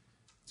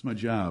 It's my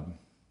job.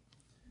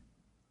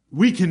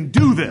 We can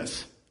do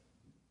this.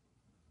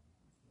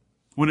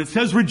 When it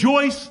says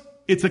rejoice,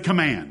 it's a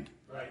command.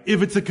 Right.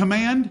 If it's a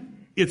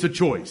command, it's a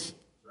choice.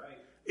 Right.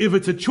 If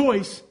it's a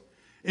choice,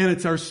 and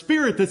it's our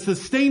spirit that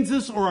sustains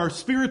us or our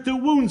spirit that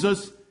wounds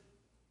us,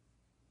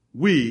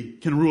 we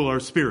can rule our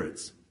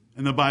spirits.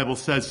 And the Bible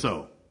says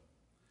so.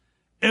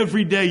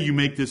 Every day you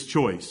make this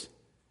choice.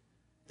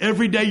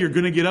 Every day you're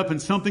going to get up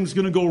and something's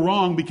going to go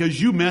wrong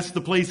because you messed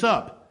the place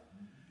up.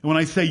 And when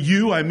I say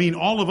you, I mean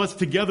all of us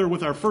together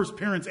with our first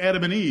parents,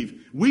 Adam and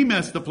Eve. We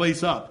messed the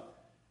place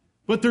up.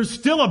 But there's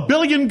still a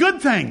billion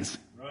good things.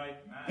 Right.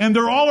 And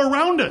they're all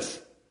around us.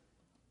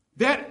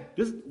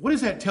 What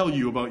does that tell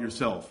you about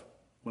yourself?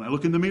 When I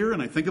look in the mirror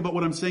and I think about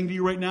what I'm saying to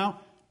you right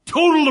now,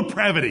 total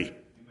depravity.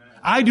 Amen.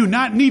 I do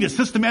not need a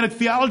systematic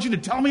theology to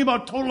tell me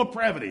about total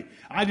depravity.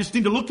 I just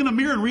need to look in the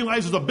mirror and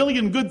realize there's a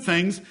billion good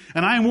things,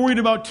 and I am worried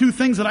about two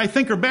things that I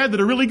think are bad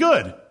that are really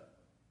good.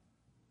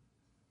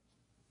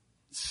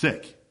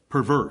 Sick,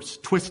 perverse,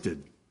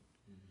 twisted,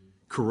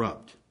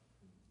 corrupt.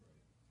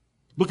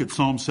 Look at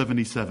Psalm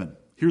 77.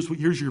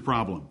 Here's your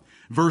problem.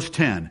 Verse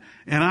 10.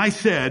 And I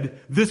said,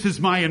 this is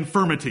my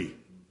infirmity.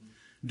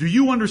 Do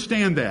you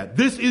understand that?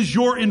 This is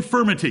your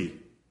infirmity.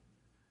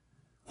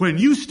 When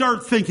you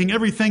start thinking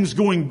everything's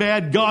going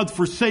bad, God's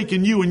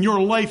forsaken you, and your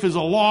life is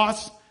a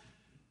loss,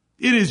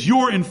 it is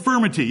your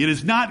infirmity. It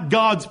is not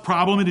God's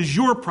problem. It is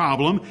your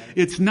problem.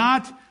 It's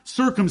not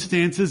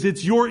circumstances.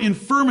 It's your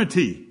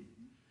infirmity.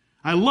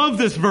 I love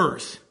this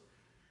verse.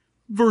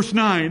 Verse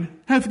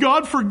 9, hath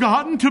God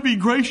forgotten to be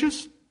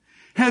gracious?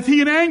 Hath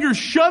he in anger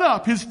shut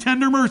up his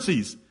tender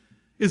mercies?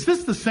 Is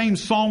this the same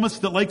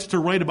psalmist that likes to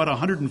write about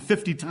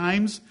 150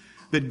 times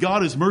that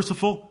God is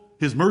merciful?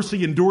 His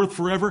mercy endureth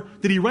forever.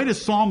 Did he write a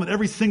psalm that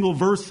every single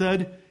verse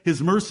said,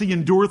 his mercy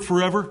endureth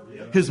forever?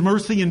 Yep. His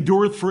mercy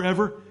endureth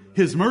forever.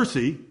 His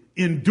mercy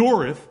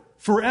endureth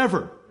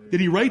forever.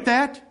 Did he write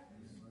that?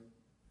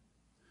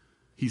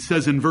 He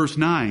says in verse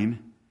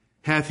 9,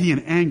 hath he in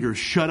anger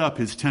shut up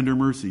his tender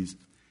mercies?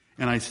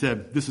 And I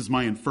said, this is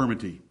my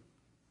infirmity.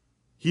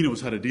 He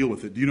knows how to deal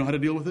with it. Do you know how to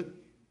deal with it?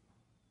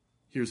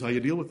 Here's how you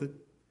deal with it.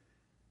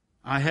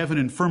 I have an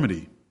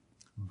infirmity,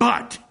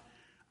 but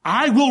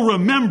I will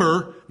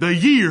remember the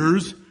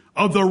years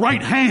of the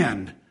right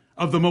hand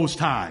of the Most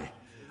High.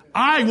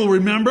 I will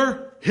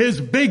remember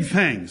his big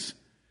things,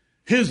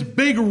 his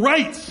big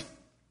rights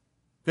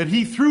that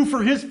he threw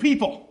for his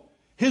people,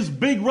 his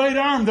big right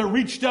arm that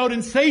reached out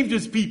and saved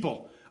his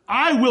people.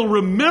 I will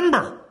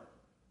remember.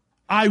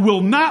 I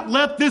will not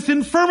let this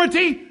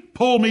infirmity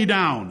pull me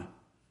down.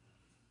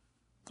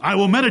 I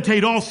will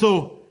meditate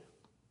also.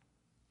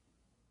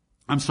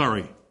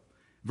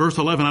 Verse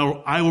 11,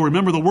 I will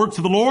remember the works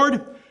of the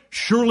Lord.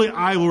 Surely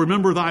I will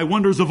remember thy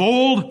wonders of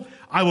old.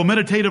 I will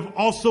meditate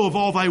also of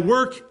all thy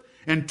work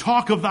and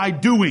talk of thy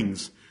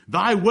doings.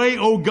 Thy way,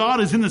 O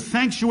God, is in the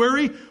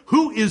sanctuary.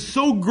 Who is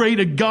so great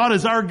a God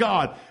as our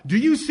God? Do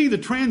you see the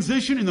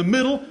transition in the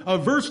middle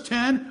of verse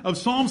 10 of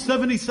Psalm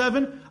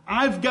 77?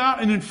 I've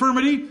got an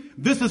infirmity.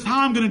 This is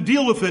how I'm going to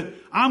deal with it.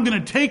 I'm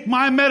going to take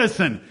my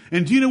medicine.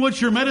 And do you know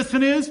what your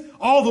medicine is?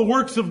 All the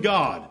works of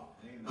God.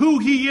 Amen. Who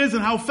he is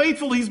and how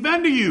faithful he's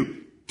been to you.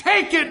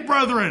 Take it,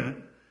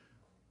 brethren.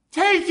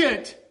 Take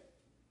it.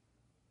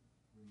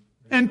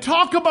 And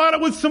talk about it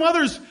with some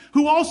others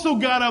who also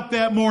got up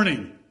that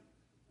morning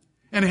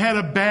and had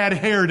a bad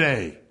hair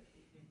day.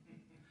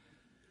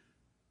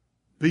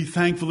 Be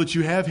thankful that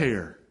you have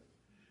hair.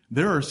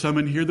 There are some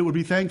in here that would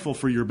be thankful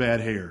for your bad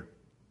hair.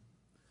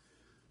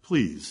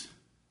 Please,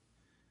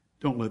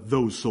 don't let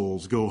those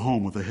souls go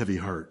home with a heavy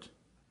heart.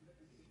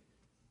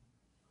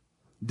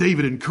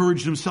 David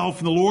encouraged himself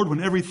in the Lord when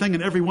everything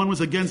and everyone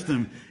was against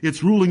him.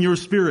 It's ruling your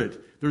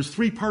spirit. There's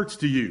three parts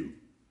to you.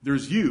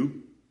 There's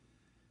you.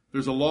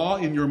 There's a law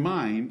in your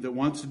mind that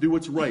wants to do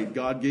what's right.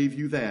 God gave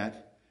you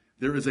that.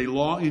 There is a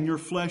law in your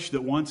flesh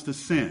that wants to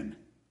sin.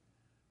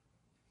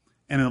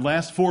 And in the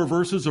last 4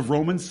 verses of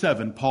Romans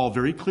 7, Paul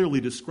very clearly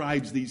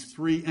describes these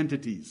three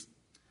entities.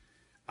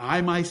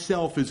 I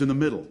myself is in the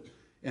middle,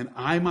 and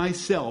I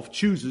myself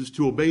chooses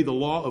to obey the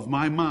law of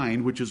my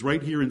mind, which is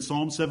right here in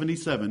Psalm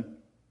 77.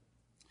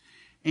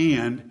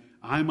 And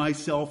I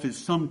myself is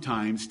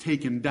sometimes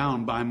taken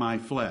down by my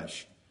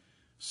flesh.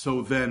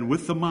 So then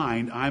with the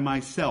mind, I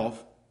myself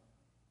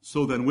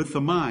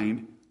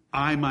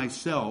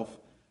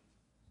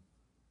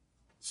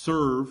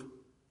serve.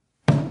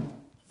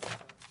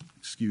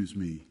 Excuse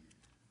me.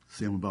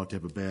 Say I'm about to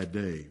have a bad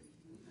day.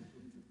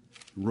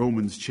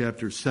 Romans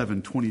chapter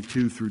 7,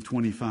 22 through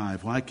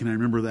 25. Why can I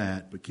remember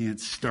that, but can't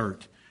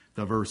start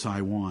the verse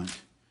I want?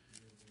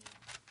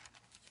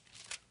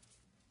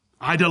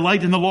 I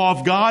delight in the law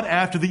of God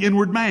after the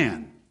inward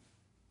man.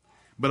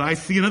 But I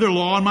see another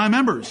law in my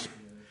members,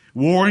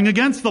 warring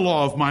against the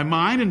law of my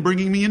mind and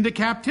bringing me into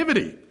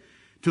captivity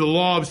to the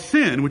law of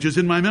sin, which is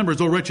in my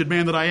members. O wretched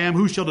man that I am,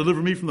 who shall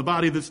deliver me from the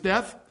body of this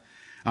death?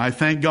 I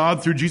thank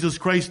God through Jesus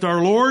Christ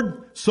our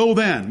Lord. So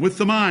then, with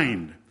the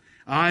mind,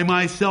 I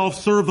myself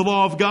serve the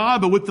law of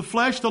God, but with the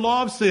flesh, the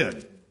law of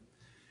sin.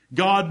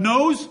 God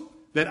knows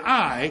that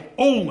I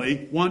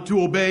only want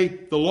to obey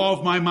the law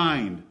of my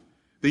mind,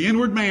 the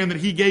inward man that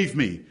he gave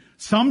me.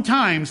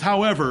 Sometimes,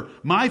 however,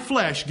 my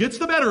flesh gets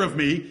the better of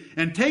me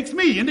and takes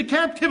me into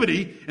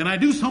captivity, and I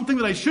do something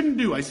that I shouldn't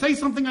do. I say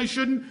something I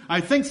shouldn't,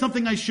 I think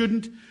something I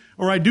shouldn't,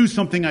 or I do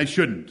something I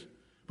shouldn't.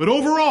 But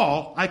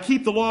overall, I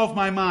keep the law of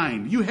my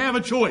mind. You have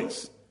a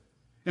choice.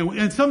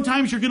 And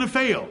sometimes you're going to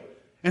fail.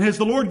 And has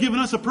the Lord given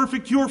us a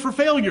perfect cure for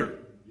failure?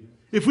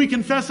 If we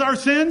confess our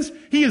sins,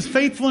 he is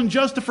faithful and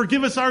just to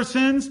forgive us our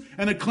sins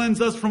and to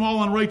cleanse us from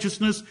all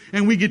unrighteousness,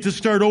 and we get to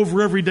start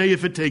over every day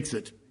if it takes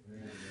it.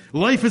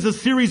 Life is a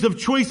series of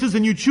choices,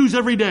 and you choose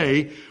every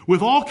day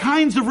with all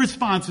kinds of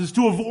responses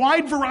to a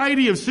wide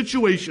variety of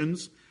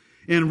situations,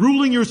 and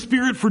ruling your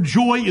spirit for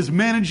joy is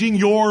managing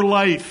your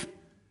life.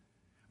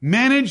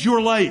 Manage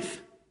your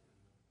life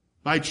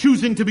by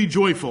choosing to be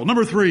joyful.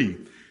 Number 3,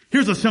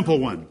 here's a simple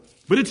one,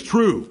 but it's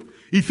true.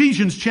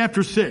 Ephesians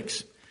chapter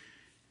 6.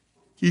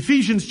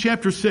 Ephesians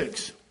chapter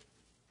 6.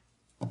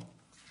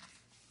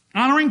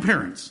 Honoring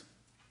parents.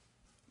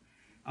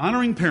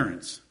 Honoring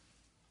parents.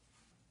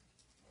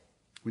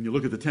 When you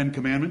look at the 10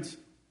 commandments,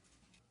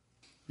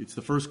 it's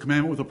the first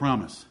commandment with a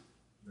promise.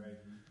 Right.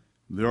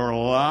 There are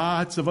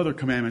lots of other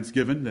commandments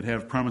given that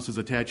have promises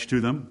attached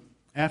to them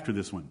after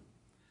this one.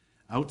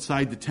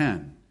 Outside the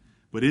 10.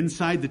 But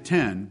inside the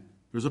 10,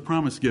 there's a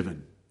promise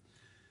given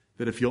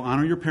that if you'll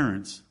honor your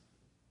parents,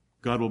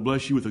 God will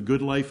bless you with a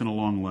good life and a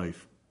long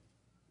life.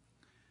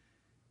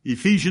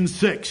 Ephesians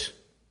 6,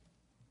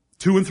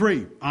 2 and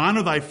 3.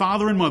 Honor thy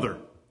father and mother,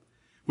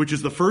 which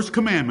is the first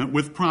commandment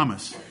with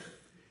promise,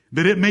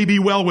 that it may be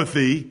well with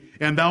thee,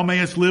 and thou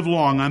mayest live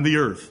long on the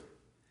earth.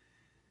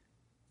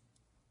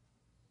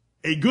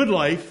 A good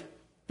life,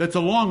 that's a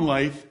long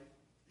life,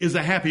 is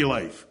a happy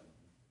life.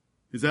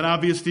 Is that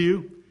obvious to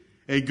you?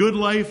 A good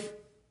life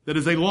that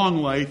is a long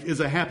life is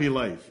a happy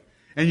life.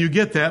 And you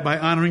get that by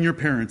honoring your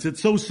parents.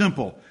 It's so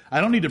simple. I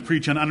don't need to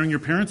preach on honoring your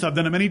parents. I've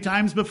done it many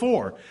times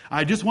before.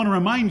 I just want to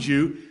remind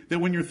you that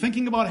when you're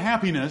thinking about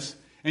happiness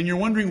and you're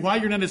wondering why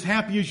you're not as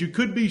happy as you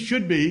could be,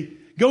 should be,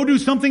 go do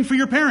something for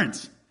your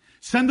parents.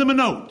 Send them a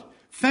note.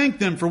 Thank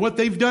them for what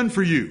they've done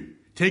for you.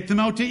 Take them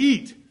out to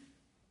eat.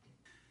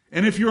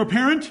 And if you're a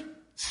parent,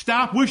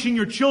 stop wishing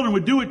your children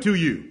would do it to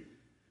you,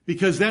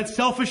 because that's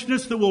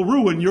selfishness that will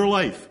ruin your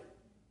life.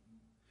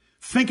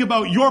 Think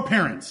about your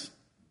parents.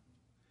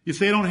 You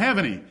say, I don't have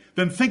any.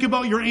 Then think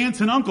about your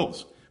aunts and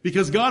uncles,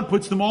 because God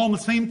puts them all in the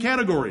same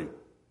category.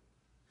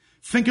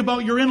 Think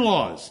about your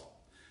in-laws,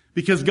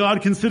 because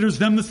God considers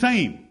them the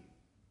same.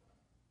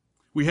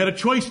 We had a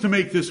choice to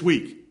make this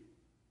week.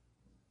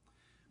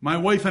 My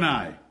wife and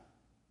I,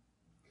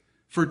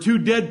 for 2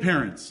 dead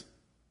parents.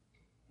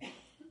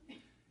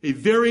 A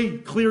very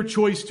clear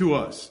choice to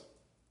us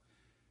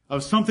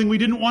of something we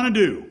didn't want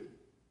to do,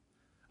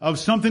 of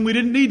something we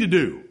didn't need to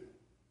do,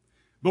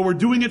 but we're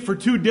doing it for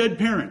 2 dead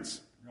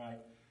parents. Right.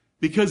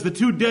 Because the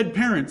 2 dead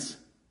parents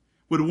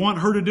would want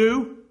her to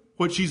do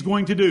what she's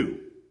going to do.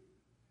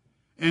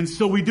 And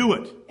so we do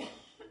it.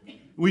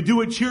 We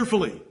do it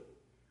cheerfully.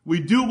 We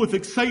do it with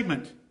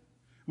excitement.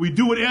 We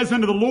do it as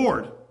unto the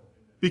Lord,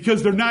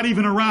 because they're not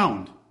even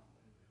around.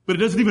 But it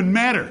doesn't even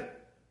matter.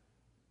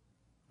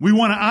 We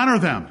want to honor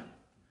them.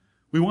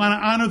 We want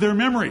to honor their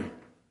memory.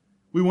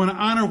 We want to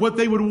honor what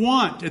they would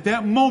want at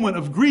that moment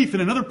of grief in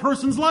another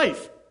person's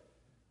life.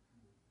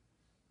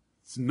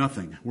 It's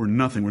nothing. We're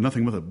nothing. We're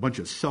nothing but a bunch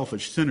of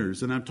selfish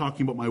sinners. And I'm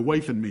talking about my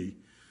wife and me.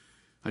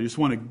 I just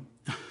want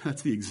to,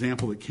 that's the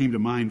example that came to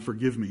mind.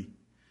 Forgive me.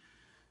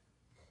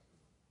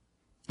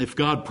 If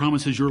God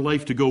promises your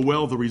life to go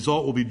well, the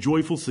result will be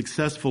joyful,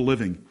 successful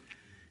living.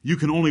 You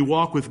can only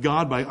walk with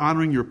God by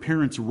honoring your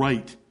parents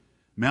right.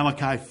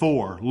 Malachi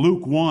 4,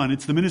 Luke 1,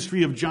 it's the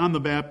ministry of John the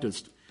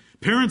Baptist.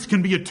 Parents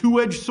can be a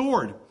two-edged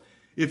sword.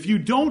 If you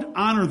don't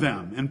honor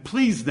them and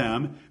please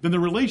them, then the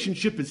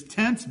relationship is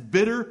tense,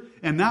 bitter,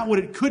 and not what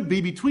it could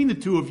be between the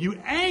two of you.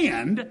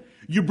 And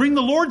you bring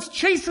the Lord's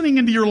chastening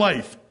into your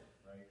life.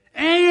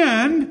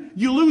 And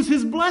you lose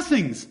his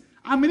blessings.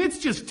 I mean, it's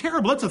just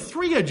terrible. It's a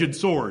three-edged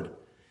sword.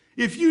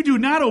 If you do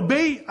not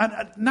obey,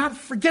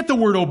 forget the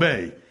word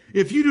obey.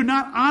 If you do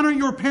not honor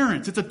your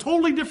parents, it's a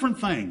totally different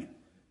thing.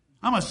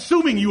 I'm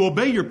assuming you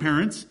obey your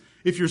parents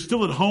if you're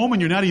still at home and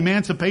you're not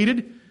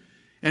emancipated.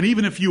 And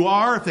even if you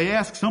are, if they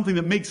ask something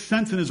that makes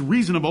sense and is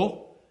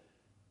reasonable.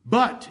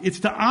 But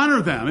it's to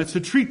honor them. It's to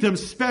treat them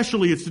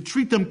specially. It's to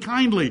treat them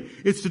kindly.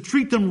 It's to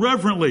treat them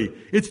reverently.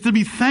 It's to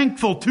be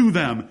thankful to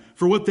them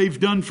for what they've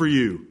done for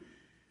you.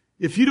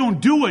 If you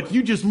don't do it,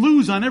 you just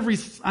lose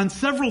on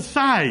several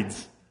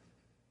sides.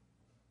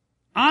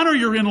 Honor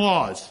your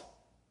in-laws.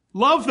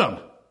 Love them.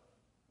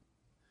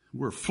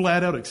 We're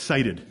flat out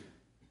excited.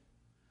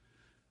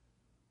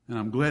 And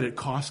I'm glad it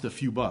cost a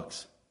few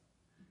bucks.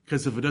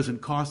 Because if it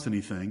doesn't cost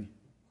anything,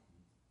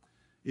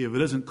 if it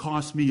doesn't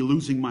cost me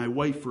losing my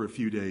wife for a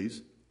few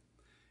days,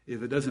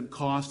 if it doesn't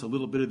cost a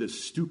little bit of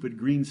this stupid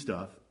green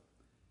stuff,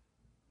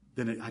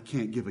 then I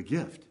can't give a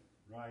gift.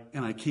 Right.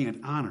 And I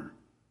can't honor.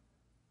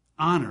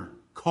 Honor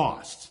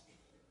costs.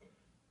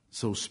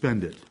 So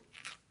spend it.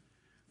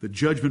 The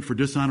judgment for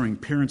dishonoring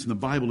parents in the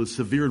Bible is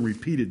severe and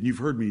repeated. And you've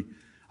heard me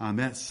on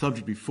that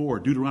subject before.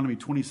 Deuteronomy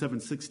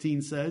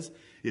 27:16 says,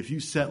 if you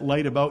set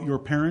light about your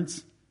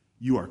parents,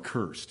 you are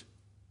cursed.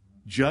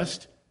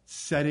 Just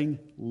setting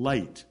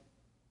light.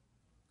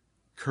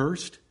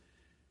 Cursed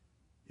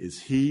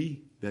is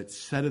he that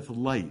setteth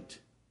light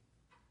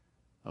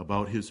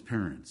about his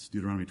parents.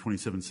 Deuteronomy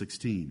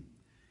 27:16.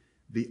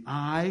 The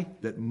eye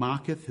that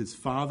mocketh his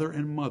father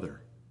and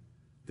mother,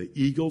 the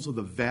eagles of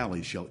the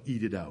valley shall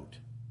eat it out.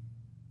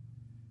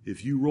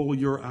 If you roll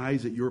your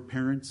eyes at your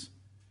parents,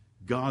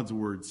 God's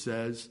word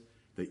says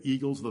the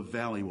eagles of the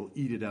valley will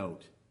eat it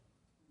out.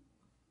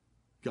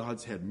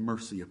 God's had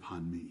mercy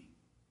upon me.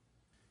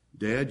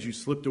 Dad, you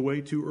slipped away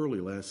too early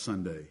last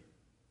Sunday.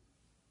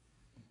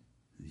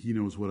 He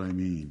knows what I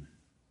mean.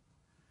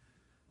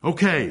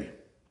 Okay,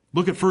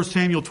 look at 1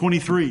 Samuel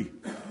 23.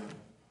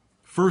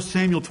 1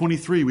 Samuel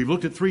 23, we've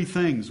looked at three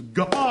things.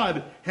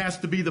 God has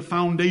to be the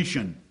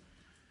foundation,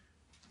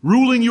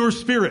 ruling your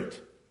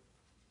spirit.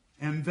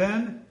 And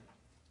then,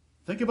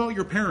 think about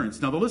your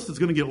parents. Now, the list is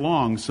going to get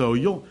long, so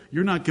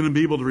you're not going to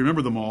be able to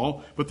remember them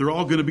all, but they're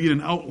all going to be in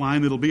an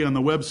outline that'll be on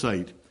the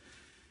website.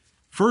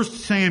 1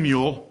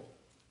 Samuel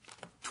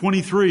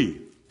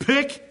 23.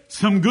 Pick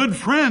some good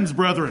friends,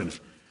 brethren.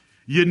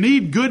 You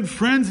need good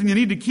friends, and you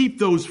need to keep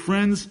those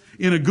friends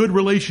in a good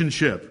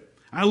relationship.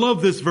 I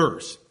love this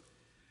verse.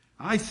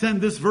 I send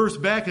this verse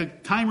back a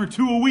time or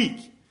two a week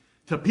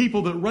to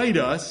people that write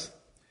us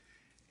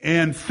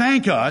and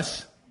thank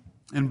us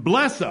and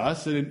bless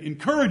us and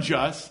encourage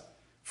us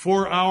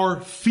for our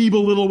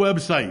feeble little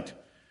website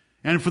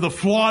and for the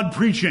flawed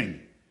preaching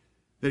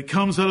that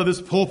comes out of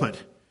this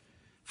pulpit.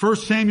 1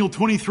 Samuel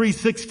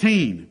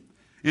 23:16.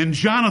 And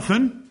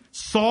Jonathan,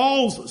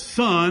 Saul's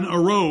son,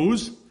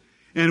 arose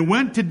and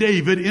went to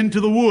David into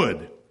the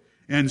wood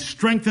and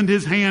strengthened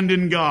his hand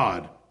in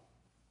God.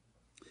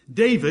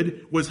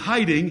 David was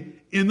hiding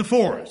in the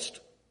forest.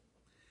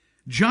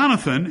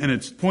 Jonathan, and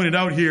it's pointed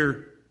out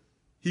here,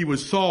 he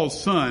was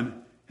Saul's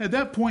son. Had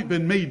that point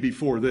been made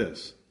before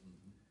this?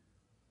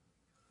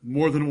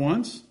 More than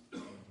once?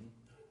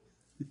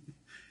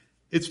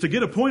 It's to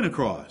get a point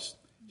across.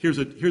 Here's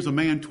a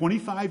man,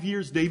 25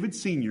 years David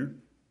Sr.,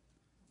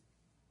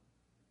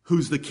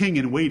 who's the king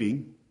in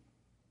waiting,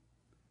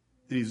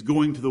 and he's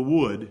going to the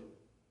wood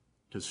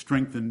to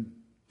strengthen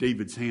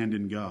David's hand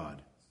in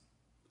God.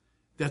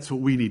 That's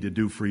what we need to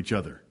do for each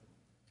other.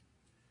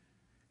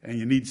 And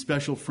you need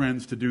special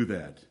friends to do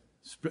that.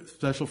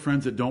 Special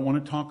friends that don't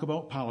want to talk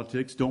about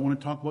politics, don't want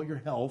to talk about your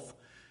health,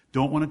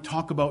 don't want to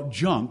talk about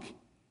junk.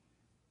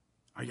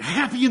 Are you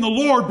happy in the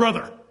Lord,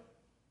 brother?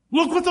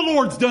 Look what the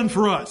Lord's done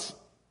for us.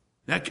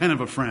 That kind of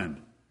a friend.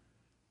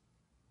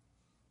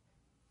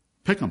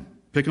 Pick them.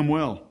 Pick them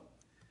well.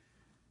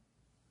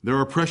 There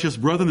are precious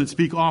brethren that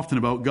speak often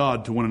about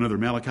God to one another.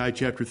 Malachi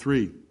chapter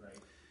 3. Right.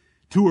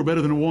 Two are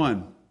better than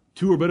one.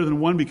 Two are better than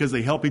one because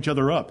they help each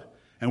other up.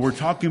 And we're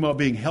talking about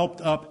being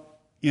helped up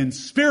in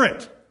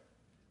spirit,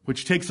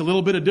 which takes a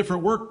little bit of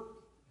different work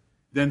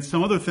than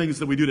some other things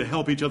that we do to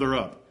help each other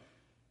up.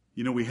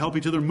 You know, we help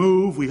each other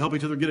move. We help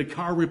each other get a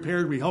car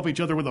repaired. We help each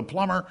other with a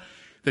plumber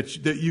that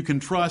you can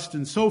trust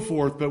and so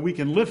forth. But we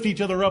can lift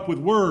each other up with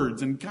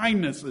words and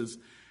kindnesses.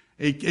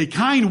 A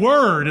kind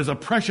word is a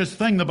precious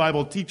thing, the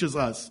Bible teaches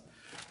us.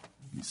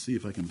 Let me see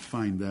if I can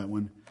find that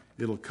one.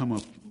 It'll come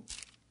up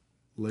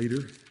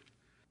later.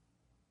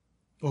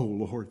 Oh,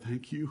 Lord,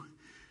 thank you.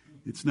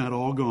 It's not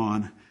all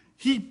gone.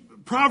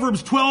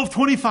 Proverbs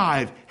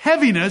 12:25.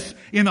 Heaviness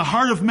in the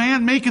heart of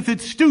man maketh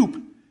it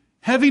stoop.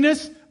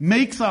 Heaviness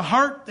makes a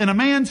heart and a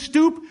man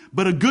stoop,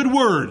 but a good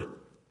word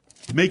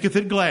maketh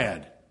it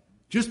glad.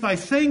 Just by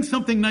saying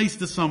something nice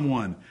to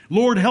someone.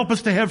 Lord, help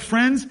us to have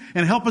friends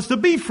and help us to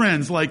be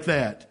friends like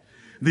that.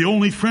 The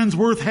only friends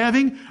worth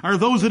having are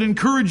those that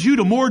encourage you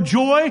to more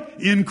joy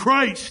in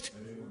Christ.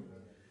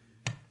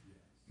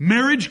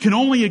 Marriage can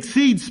only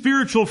exceed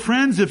spiritual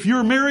friends if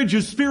your marriage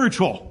is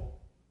spiritual.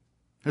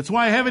 That's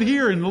why I have it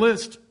here in the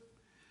list.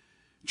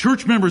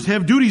 Church members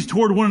have duties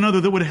toward one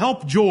another that would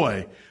help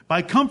joy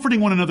by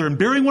comforting one another and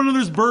bearing one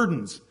another's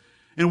burdens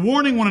and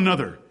warning one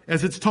another,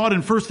 as it's taught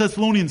in 1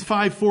 Thessalonians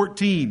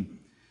 5:14.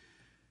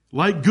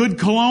 Like good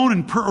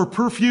cologne or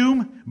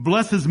perfume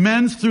blesses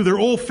men's through their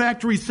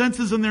olfactory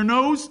senses and their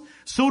nose,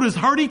 so does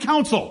hearty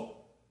counsel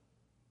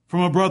from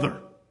a brother.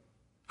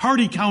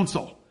 Hearty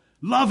counsel.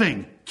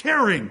 Loving,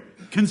 caring,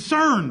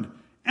 concerned,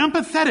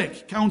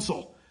 empathetic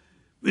counsel.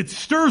 It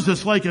stirs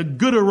us like a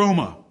good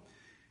aroma.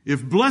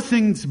 If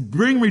blessings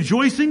bring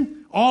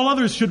rejoicing, all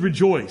others should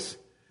rejoice.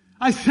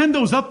 I send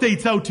those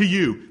updates out to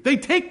you. They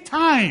take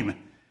time.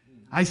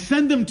 I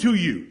send them to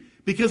you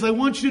because I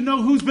want you to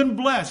know who's been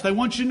blessed. I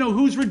want you to know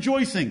who's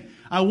rejoicing.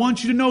 I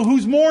want you to know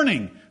who's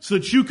mourning so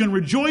that you can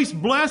rejoice,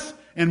 bless,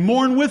 and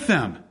mourn with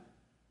them.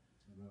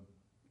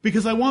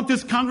 Because I want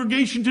this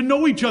congregation to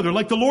know each other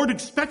like the Lord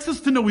expects us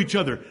to know each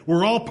other.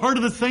 We're all part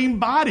of the same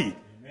body.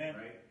 Amen.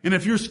 And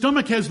if your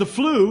stomach has the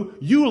flu,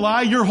 you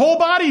lie your whole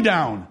body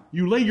down.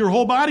 You lay your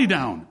whole body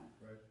down.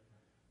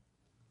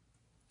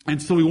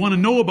 And so we want to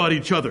know about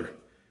each other.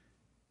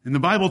 And the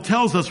Bible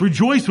tells us,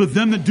 rejoice with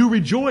them that do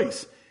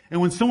rejoice.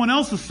 And when someone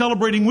else is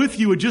celebrating with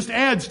you, it just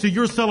adds to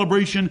your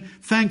celebration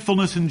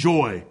thankfulness and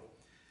joy.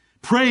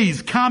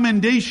 Praise,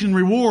 commendation,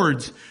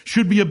 rewards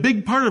should be a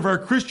big part of our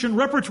Christian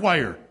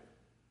repertoire.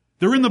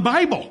 They're in the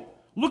Bible.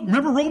 Look,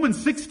 remember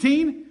Romans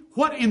 16?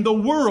 What in the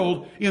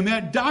world, in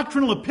that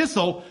doctrinal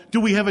epistle,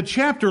 do we have a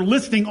chapter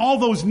listing all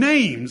those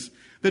names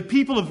that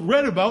people have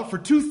read about for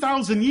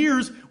 2,000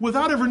 years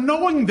without ever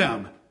knowing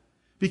them?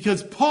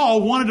 Because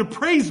Paul wanted to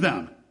praise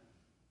them.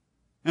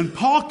 And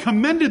Paul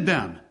commended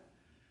them.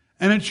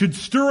 And it should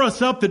stir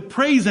us up that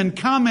praise and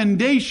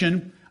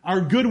commendation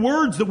are good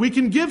words that we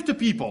can give to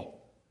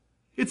people.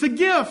 It's a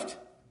gift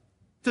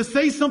to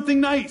say something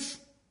nice.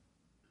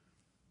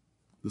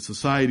 The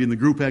society and the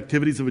group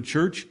activities of a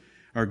church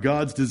are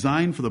God's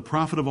design for the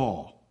profit of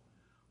all.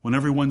 When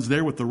everyone's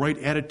there with the right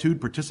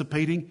attitude,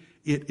 participating,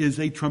 it is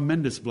a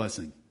tremendous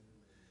blessing.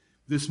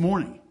 This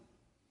morning,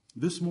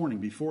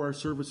 before our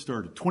service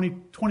started,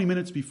 20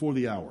 minutes before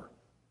the hour,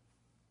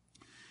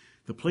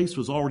 the place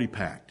was already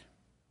packed.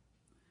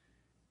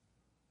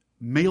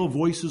 Male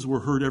voices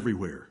were heard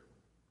everywhere,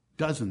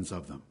 dozens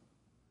of them.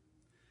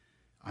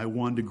 I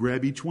wanted to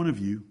grab each one of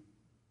you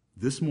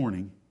this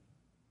morning.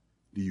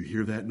 Do you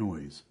hear that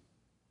noise?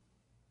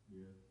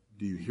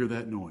 Do you hear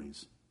that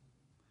noise?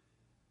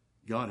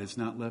 God has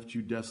not left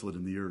you desolate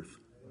in the earth.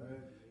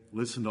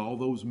 Listen to all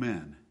those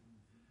men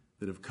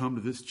that have come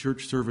to this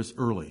church service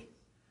early.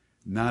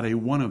 Not a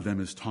one of them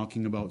is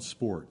talking about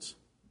sports.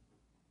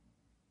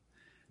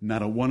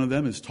 Not a one of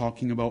them is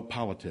talking about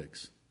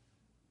politics.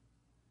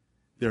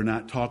 They're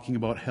not talking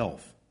about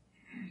health.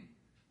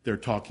 They're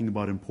talking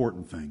about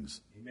important things.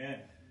 Amen.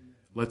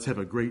 Let's have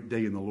a great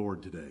day in the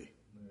Lord today.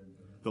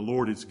 The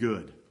Lord is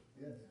good.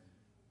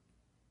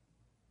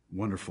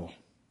 Wonderful.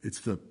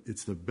 It's the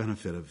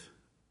benefit of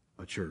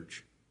a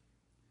church.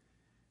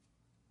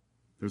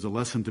 There's a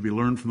lesson to be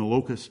learned from the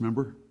locusts,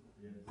 remember?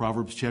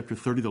 Proverbs chapter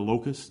 30, the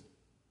locusts.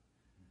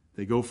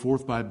 They go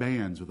forth by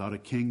bands without a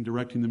king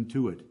directing them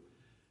to it,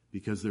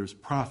 because there's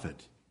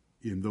profit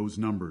in those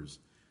numbers.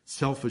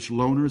 Selfish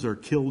loners are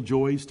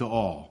killjoys to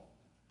all,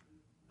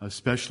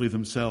 especially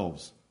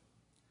themselves.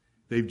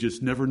 They've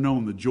just never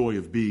known the joy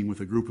of being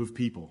with a group of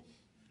people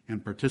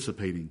and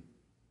participating.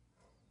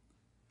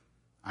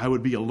 I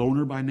would be a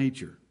loner by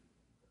nature.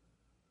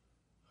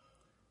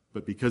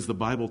 But because the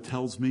Bible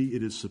tells me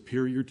it is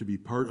superior to be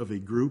part of a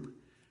group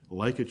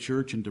like a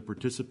church and to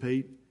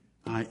participate,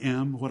 I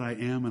am what I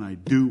am and I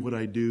do what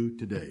I do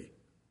today.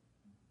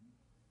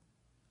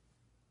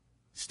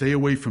 Stay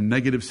away from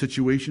negative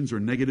situations or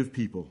negative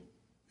people.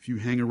 If you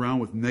hang around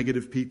with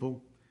negative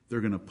people,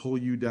 they're going to pull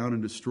you down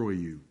and destroy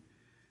you.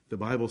 The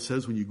Bible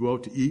says when you go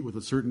out to eat with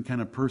a certain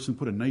kind of person,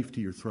 put a knife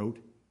to your throat.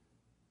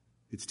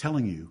 It's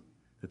telling you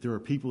that there are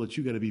people that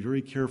you got to be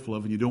very careful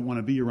of, and you don't want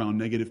to be around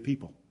negative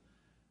people.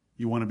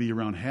 You want to be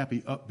around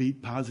happy,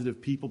 upbeat,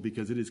 positive people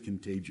because it is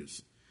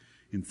contagious.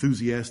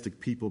 Enthusiastic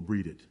people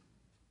breed it.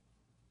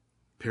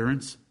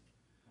 Parents,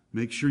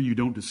 make sure you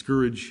don't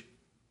discourage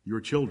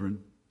your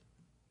children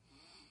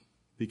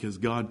because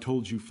God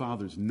told you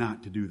fathers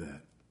not to do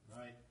that.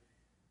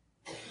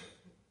 Right.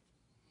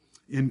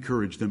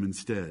 Encourage them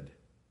instead.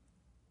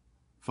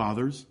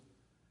 Fathers,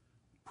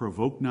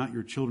 provoke not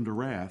your children to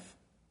wrath,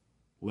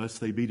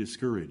 lest they be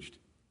discouraged.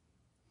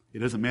 It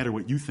doesn't matter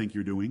what you think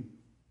you're doing.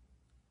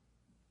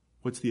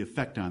 What's the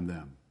effect on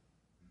them?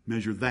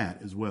 Measure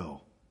that as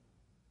well.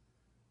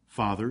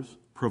 Fathers,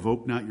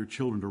 provoke not your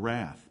children to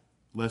wrath,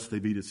 lest they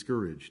be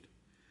discouraged,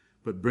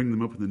 but bring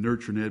them up in the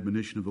nurture and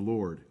admonition of the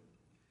Lord.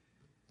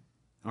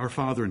 Our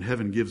Father in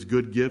heaven gives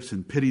good gifts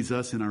and pities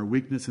us in our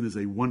weakness and is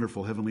a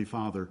wonderful Heavenly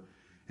Father.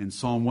 And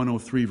Psalm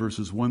 103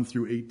 verses 1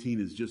 through 18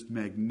 is just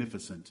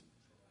magnificent.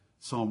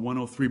 Psalm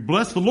 103,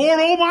 bless the Lord,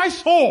 O my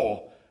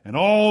soul, and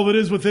all that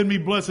is within me,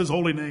 bless His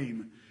holy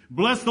name.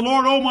 Bless the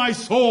Lord, O my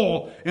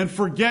soul, and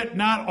forget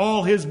not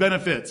all His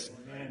benefits.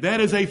 Amen. That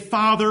is a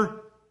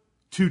father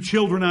to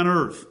children on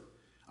earth.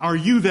 Are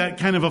you that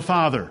kind of a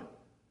father?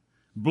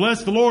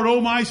 Bless the Lord, O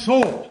my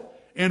soul,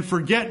 and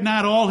forget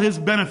not all His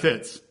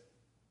benefits.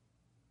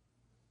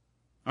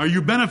 Are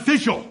you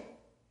beneficial?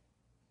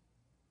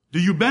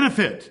 Do you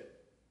benefit?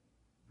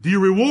 Do you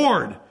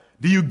reward?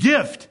 Do you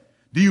gift?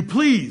 Do you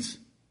please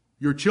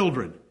your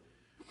children?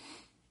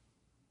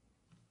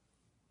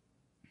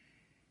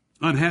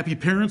 Unhappy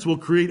parents will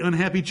create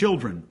unhappy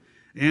children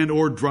and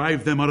or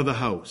drive them out of the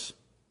house.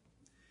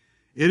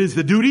 It is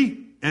the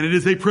duty and it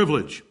is a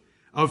privilege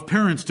of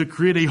parents to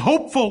create a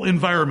hopeful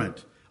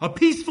environment, a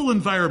peaceful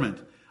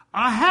environment,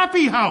 a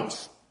happy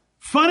house,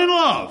 fun and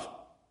love.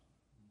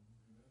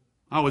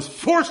 I was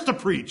forced to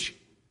preach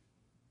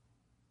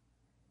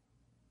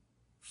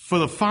for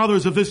the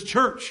fathers of this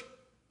church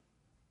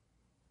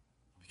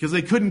because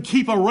they couldn't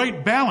keep a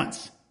right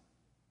balance.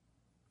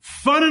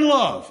 Fun and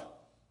love.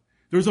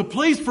 There's a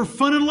place for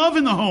fun and love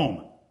in the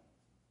home.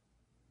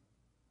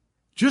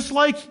 Just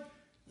like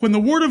when the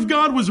Word of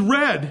God was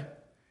read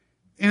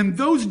And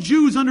those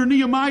Jews under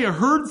Nehemiah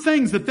heard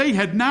things that they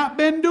had not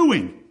been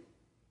doing.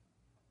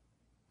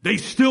 They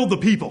stilled the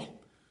people.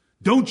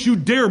 Don't you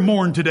dare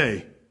mourn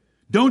today.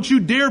 Don't you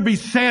dare be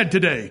sad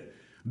today.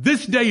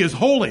 This day is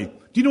holy.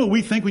 Do you know what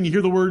we think when you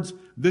hear the words,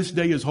 this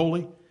day is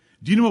holy?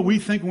 Do you know what we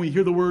think when we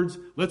hear the words,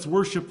 let's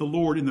worship the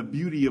Lord in the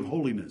beauty of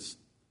holiness?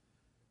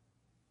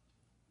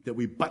 That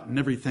we button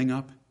everything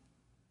up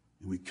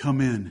and we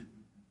come in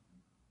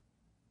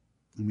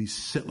and we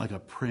sit like a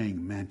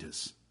praying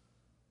mantis.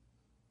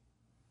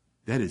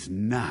 That is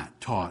not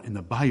taught in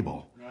the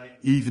Bible, right.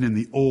 Even in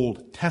the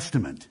Old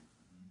Testament.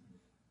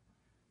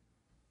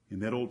 In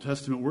that Old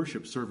Testament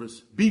worship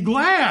service, be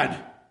glad.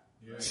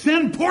 Yeah.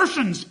 Send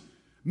portions.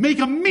 Make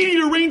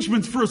immediate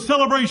arrangements for a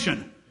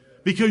celebration.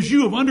 Because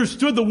you have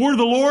understood the word of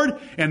the Lord,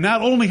 and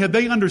not only had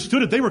they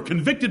understood it, they were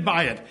convicted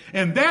by it.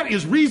 And that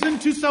is reason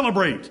to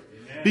celebrate.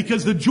 Amen.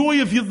 Because the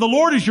joy of the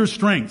Lord is your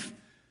strength.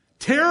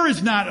 Terror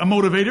is not a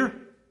motivator.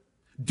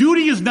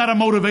 Duty is not a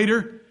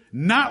motivator.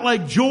 Not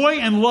like joy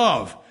and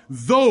love.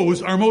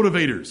 Those are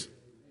motivators.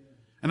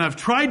 And I've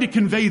tried to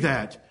convey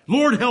that.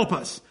 Lord, help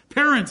us.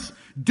 Parents,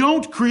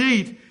 don't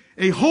create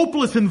a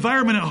hopeless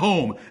environment at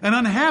home, an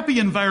unhappy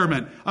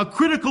environment, a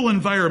critical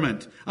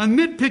environment, a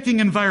nitpicking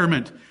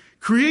environment.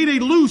 Create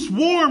a loose,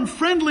 warm,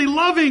 friendly,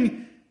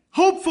 loving,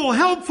 hopeful,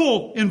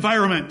 helpful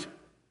environment.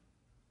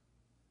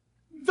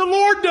 The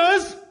Lord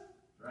does.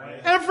 Right.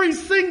 Every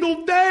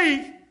single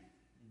day.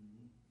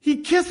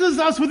 He kisses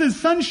us with His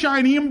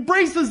sunshine. He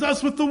embraces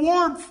us with the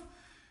warmth.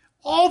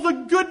 All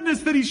the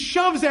goodness that He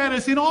shoves at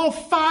us in all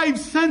 5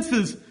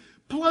 senses.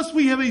 Plus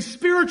we have a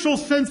spiritual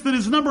sense that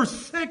is number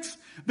 6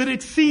 that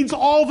exceeds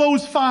all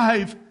those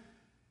 5.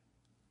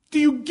 Do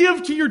you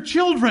give to your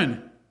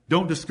children?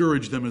 Don't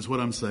discourage them is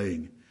what I'm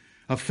saying.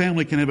 A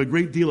family can have a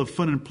great deal of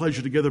fun and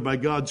pleasure together by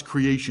God's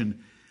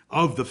creation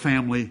of the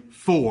family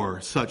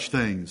for such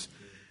things.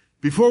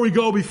 Before we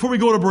go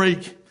to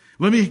break,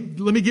 let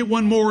me get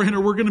one more in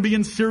or we're going to be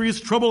in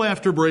serious trouble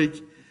after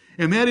break.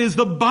 And that is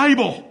the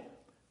Bible.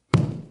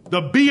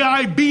 The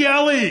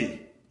Bible.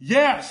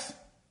 Yes.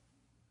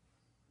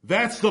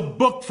 That's the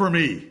book for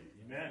me.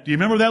 Amen. Do you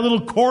remember that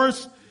little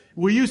chorus?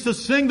 We used to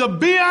sing the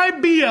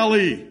Bible.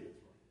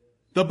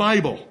 The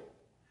Bible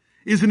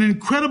is an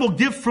incredible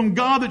gift from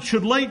God that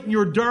should lighten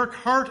your dark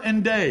heart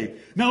and day.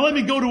 Now let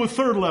me go to a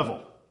third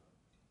level.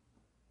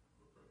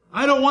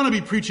 I don't want to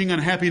be preaching on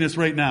happiness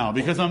right now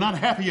because I'm not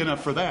happy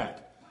enough for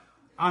that.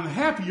 I'm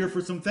happier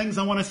for some things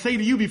I want to say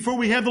to you before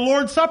we have the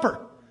Lord's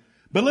Supper.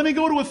 But let me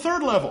go to a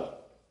third level.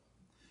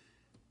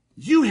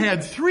 You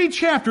had 3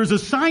 chapters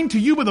assigned to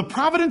you by the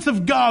providence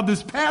of God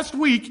this past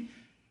week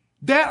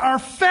that are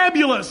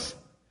fabulous.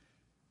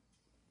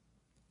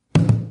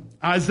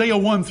 Isaiah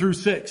 1 through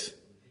 6.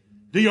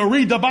 Do you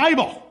read the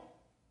Bible?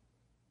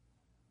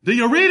 Do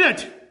you read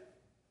it?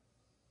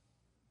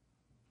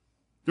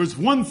 There's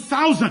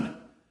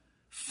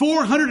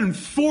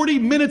 1,440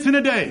 minutes in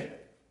a day.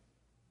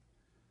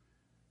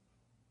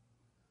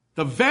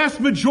 The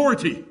vast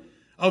majority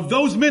of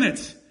those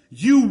minutes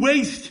you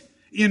waste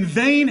in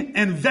vain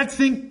and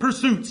vexing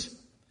pursuits.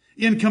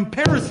 In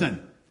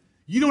comparison,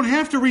 you don't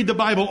have to read the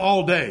Bible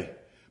all day.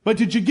 But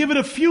did you give it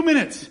a few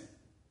minutes?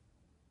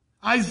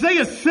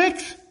 Isaiah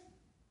 6?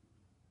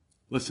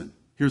 Listen,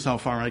 here's how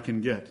far I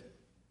can get.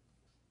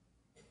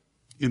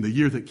 In the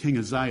year that King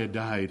Uzziah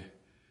died,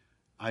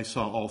 I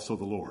saw also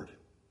the Lord.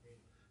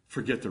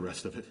 Forget the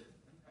rest of it.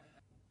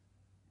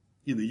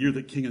 In the year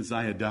that King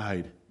Uzziah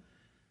died,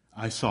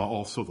 I saw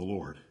also the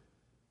Lord.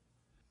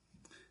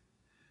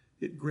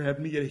 It grabbed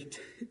me at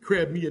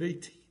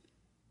 18.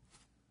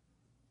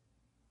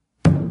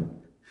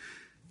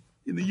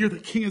 In the year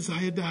that King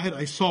Uzziah died,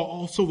 I saw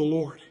also the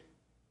Lord.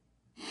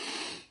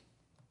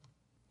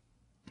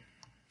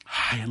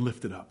 High and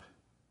lifted up.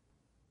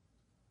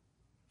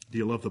 Do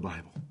you love the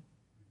Bible?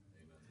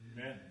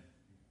 Amen.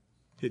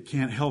 It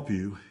can't help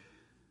you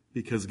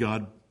because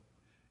God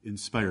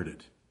inspired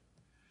it.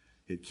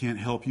 It can't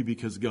help you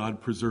because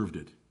God preserved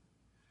it.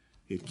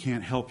 It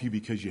can't help you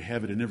because you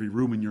have it in every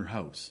room in your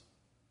house.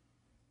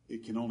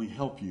 It can only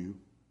help you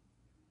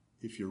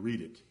if you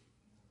read it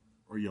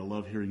or you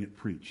love hearing it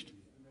preached.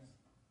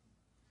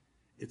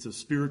 It's a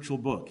spiritual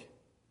book.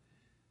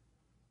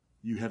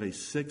 You have a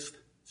 6th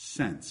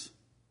sense.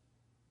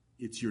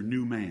 It's your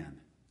new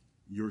man,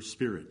 your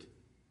spirit.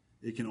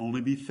 It can only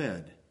be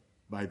fed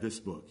by this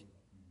book.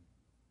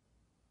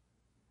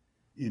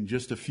 In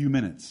just a few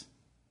minutes,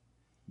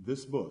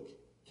 this book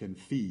can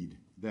feed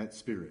that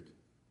spirit.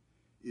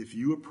 If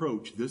you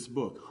approach this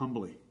book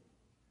humbly,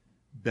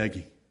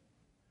 begging,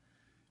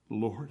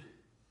 Lord,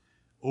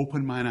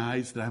 open mine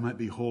eyes that I might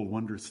behold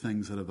wondrous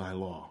things out of thy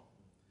law.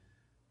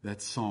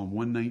 That's Psalm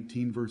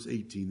 119, verse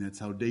 18. That's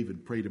how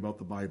David prayed about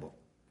the Bible.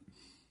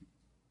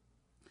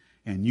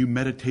 And you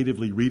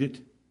meditatively read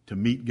it to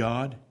meet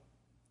God,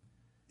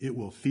 it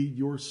will feed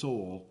your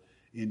soul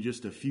in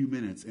just a few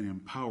minutes and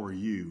empower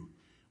you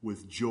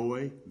with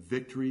joy,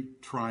 victory,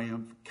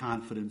 triumph,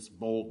 confidence,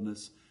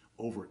 boldness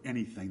over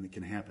anything that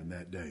can happen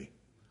that day.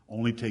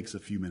 Only takes a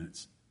few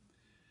minutes.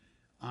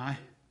 I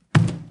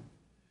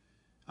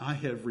I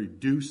have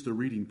reduced the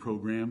reading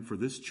program for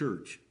this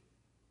church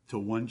to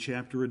 1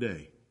 chapter a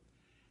day.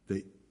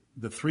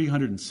 The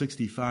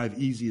 365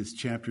 easiest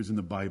chapters in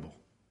the Bible.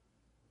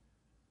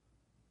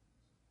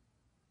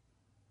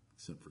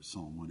 Except for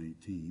Psalm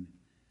 118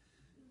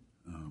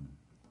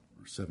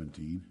 or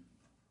 17.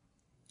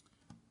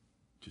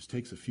 Just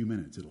takes a few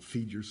minutes. It'll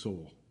feed your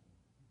soul.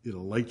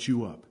 It'll light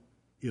you up.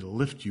 It'll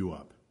lift you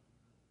up.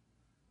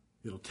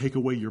 It'll take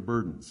away your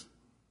burdens.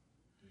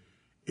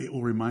 It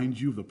will remind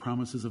you of the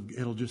promises of,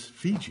 it'll just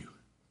feed you.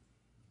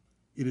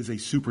 It is a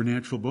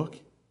supernatural book.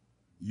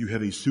 You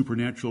have a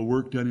supernatural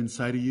work done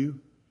inside of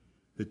you.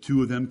 The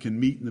two of them can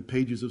meet in the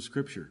pages of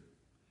Scripture.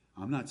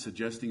 I'm not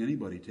suggesting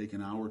anybody take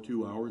an hour,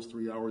 2 hours,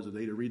 3 hours a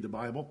day to read the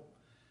Bible.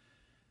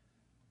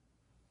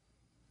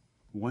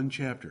 1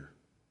 chapter,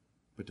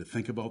 but to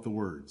think about the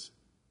words.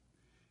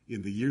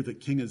 In the year that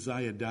King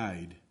Uzziah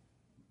died,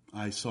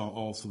 I saw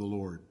also the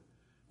Lord.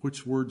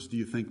 Which words do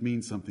you think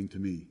mean something to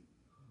me?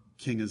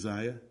 King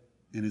Uzziah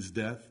and his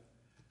death?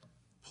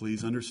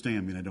 Please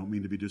understand me, and I don't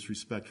mean to be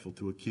disrespectful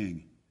to a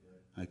king.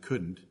 I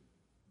couldn't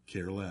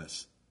care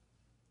less.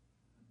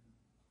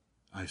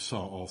 I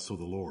saw also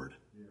the Lord.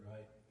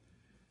 Right.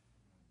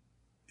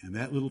 And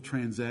that little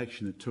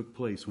transaction that took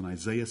place when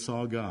Isaiah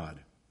saw God,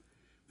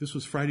 this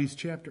was Friday's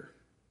chapter.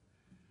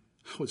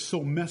 I was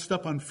so messed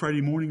up on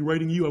Friday morning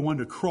writing you, I wanted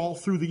to crawl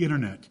through the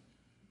internet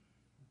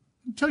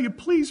and tell you,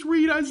 please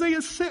read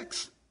Isaiah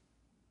 6.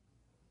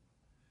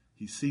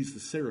 He sees the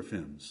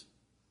seraphims.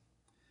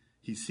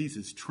 He sees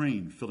his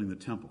train filling the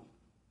temple.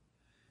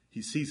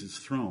 He sees his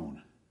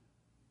throne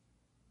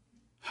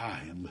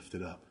high and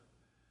lifted up.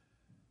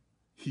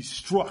 He's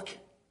struck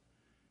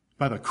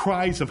by the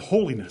cries of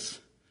holiness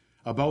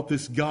about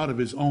this God of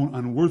his own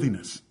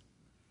unworthiness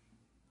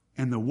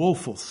and the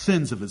woeful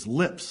sins of his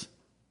lips.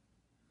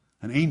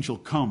 An angel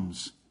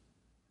comes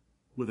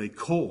with a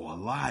coal, a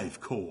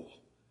live coal,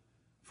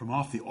 from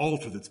off the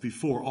altar that's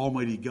before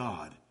Almighty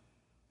God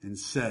and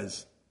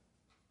says,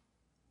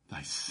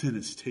 thy sin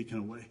is taken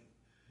away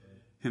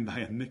and thy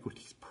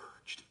iniquity is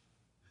purged.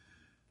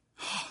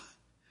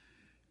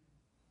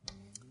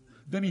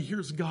 Then he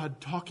hears God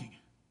talking.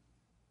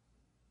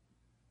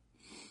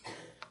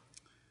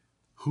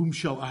 Whom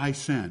shall I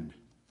send?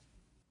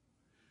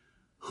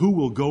 Who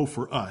will go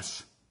for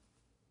us?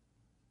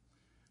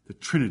 The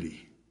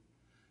Trinity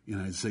in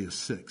Isaiah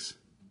 6.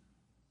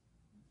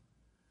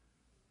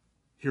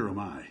 Here am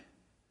I.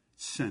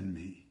 Send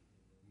me.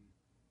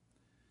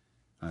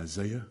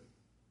 Isaiah,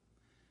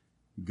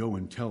 go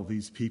and tell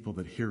these people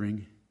that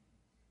hearing,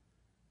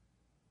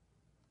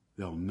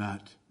 they'll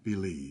not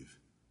believe.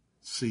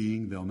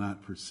 Seeing, they'll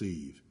not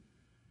perceive.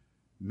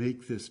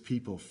 Make this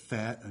people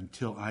fat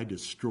until I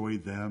destroy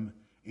them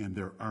and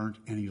there aren't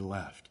any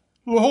left.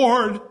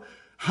 Lord,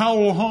 how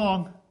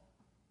long?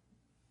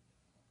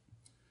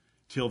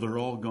 Till they're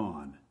all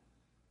gone,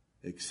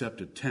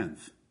 except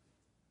 1/10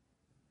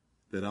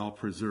 that I'll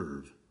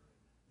preserve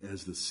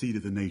as the seed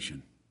of the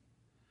nation.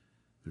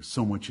 There's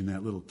so much in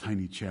that little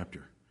tiny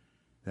chapter.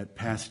 That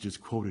passage is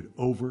quoted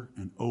over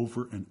and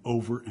over and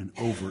over and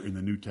over in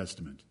the New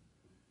Testament.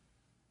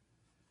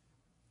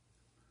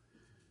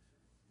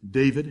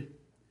 David,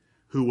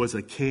 who was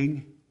a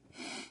king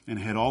and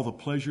had all the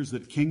pleasures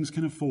that kings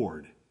can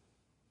afford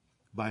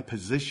by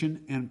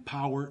position and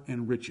power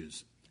and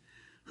riches,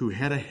 who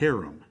had a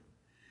harem,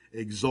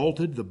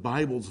 exalted the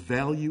Bible's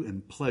value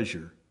and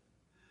pleasure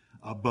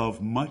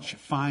above much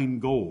fine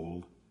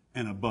gold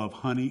and above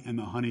honey and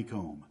the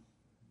honeycomb.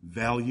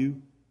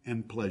 Value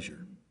and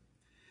pleasure.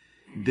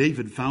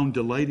 David found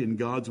delight in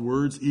God's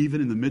words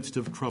even in the midst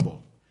of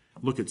trouble.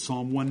 Look at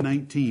Psalm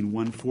 119,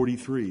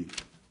 143.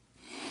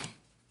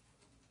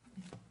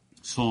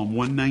 Psalm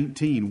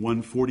 119,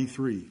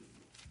 143.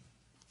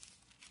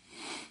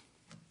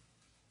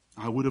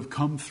 I would have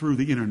come through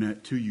the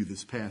internet to you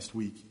this past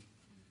week.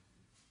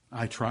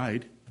 I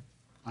tried.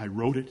 I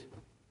wrote it.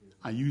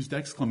 I used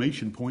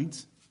exclamation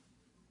points.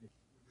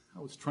 I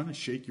was trying to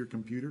shake your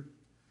computer.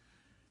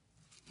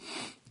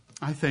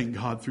 I thank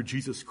God through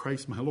Jesus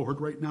Christ, my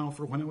Lord, right now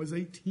for when I was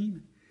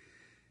 18.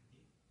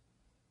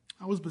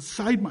 I was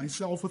beside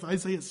myself with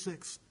Isaiah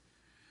 6.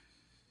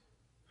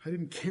 I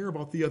didn't care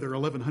about the other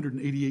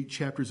 1,188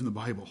 chapters in the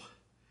Bible.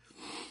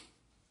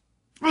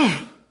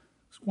 Oh,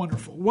 it's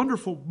wonderful,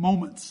 wonderful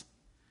moments.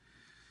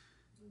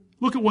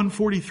 Look at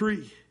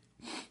 143.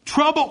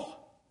 Trouble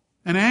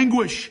and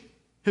anguish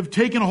have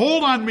taken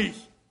hold on me.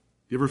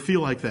 You ever feel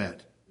like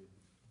that?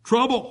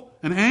 Trouble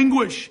and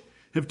anguish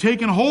have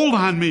taken hold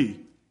on me.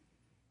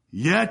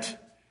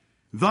 Yet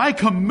thy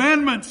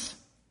commandments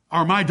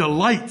are my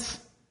delights.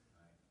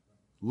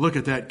 Look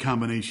at that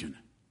combination.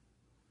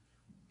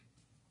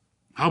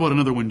 How about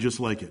another one just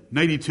like it?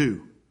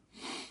 92.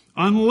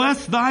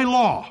 Unless thy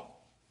law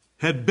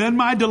had been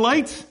my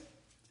delights,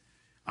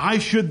 I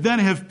should then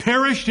have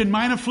perished in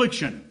mine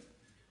affliction.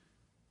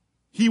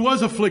 He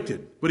was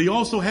afflicted, but he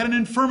also had an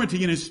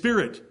infirmity in his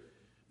spirit.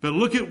 But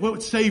look at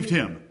what saved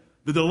him.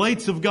 The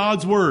delights of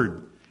God's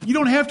word. You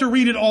don't have to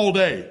read it all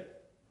day.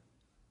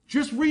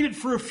 Just read it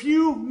for a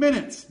few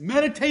minutes,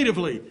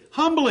 meditatively,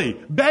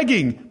 humbly,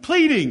 begging,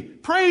 pleading,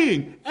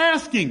 praying,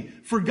 asking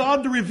for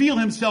God to reveal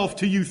himself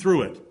to you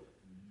through it.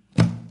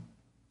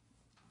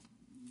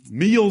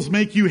 Meals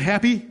make you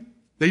happy?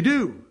 They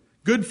do.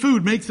 Good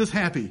food makes us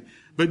happy.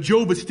 But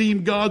Job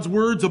esteemed God's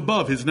words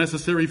above his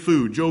necessary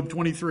food. Job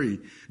 23.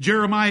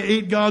 Jeremiah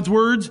ate God's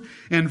words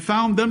and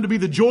found them to be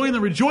the joy and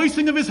the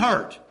rejoicing of his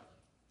heart.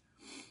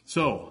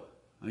 So,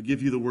 I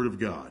give you the word of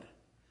God.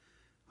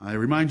 I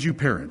remind you,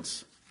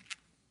 parents,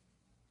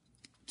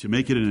 to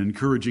make it an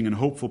encouraging and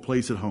hopeful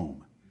place at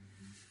home.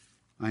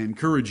 I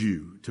encourage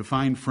you to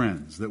find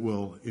friends that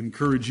will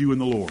encourage you in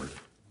the Lord.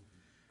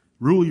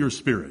 Rule your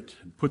spirit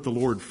and put the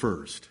Lord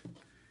first,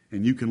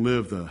 and you can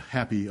live the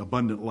happy,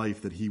 abundant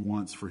life that he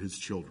wants for his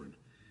children.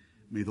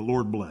 May the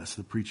Lord bless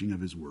the preaching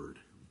of his word.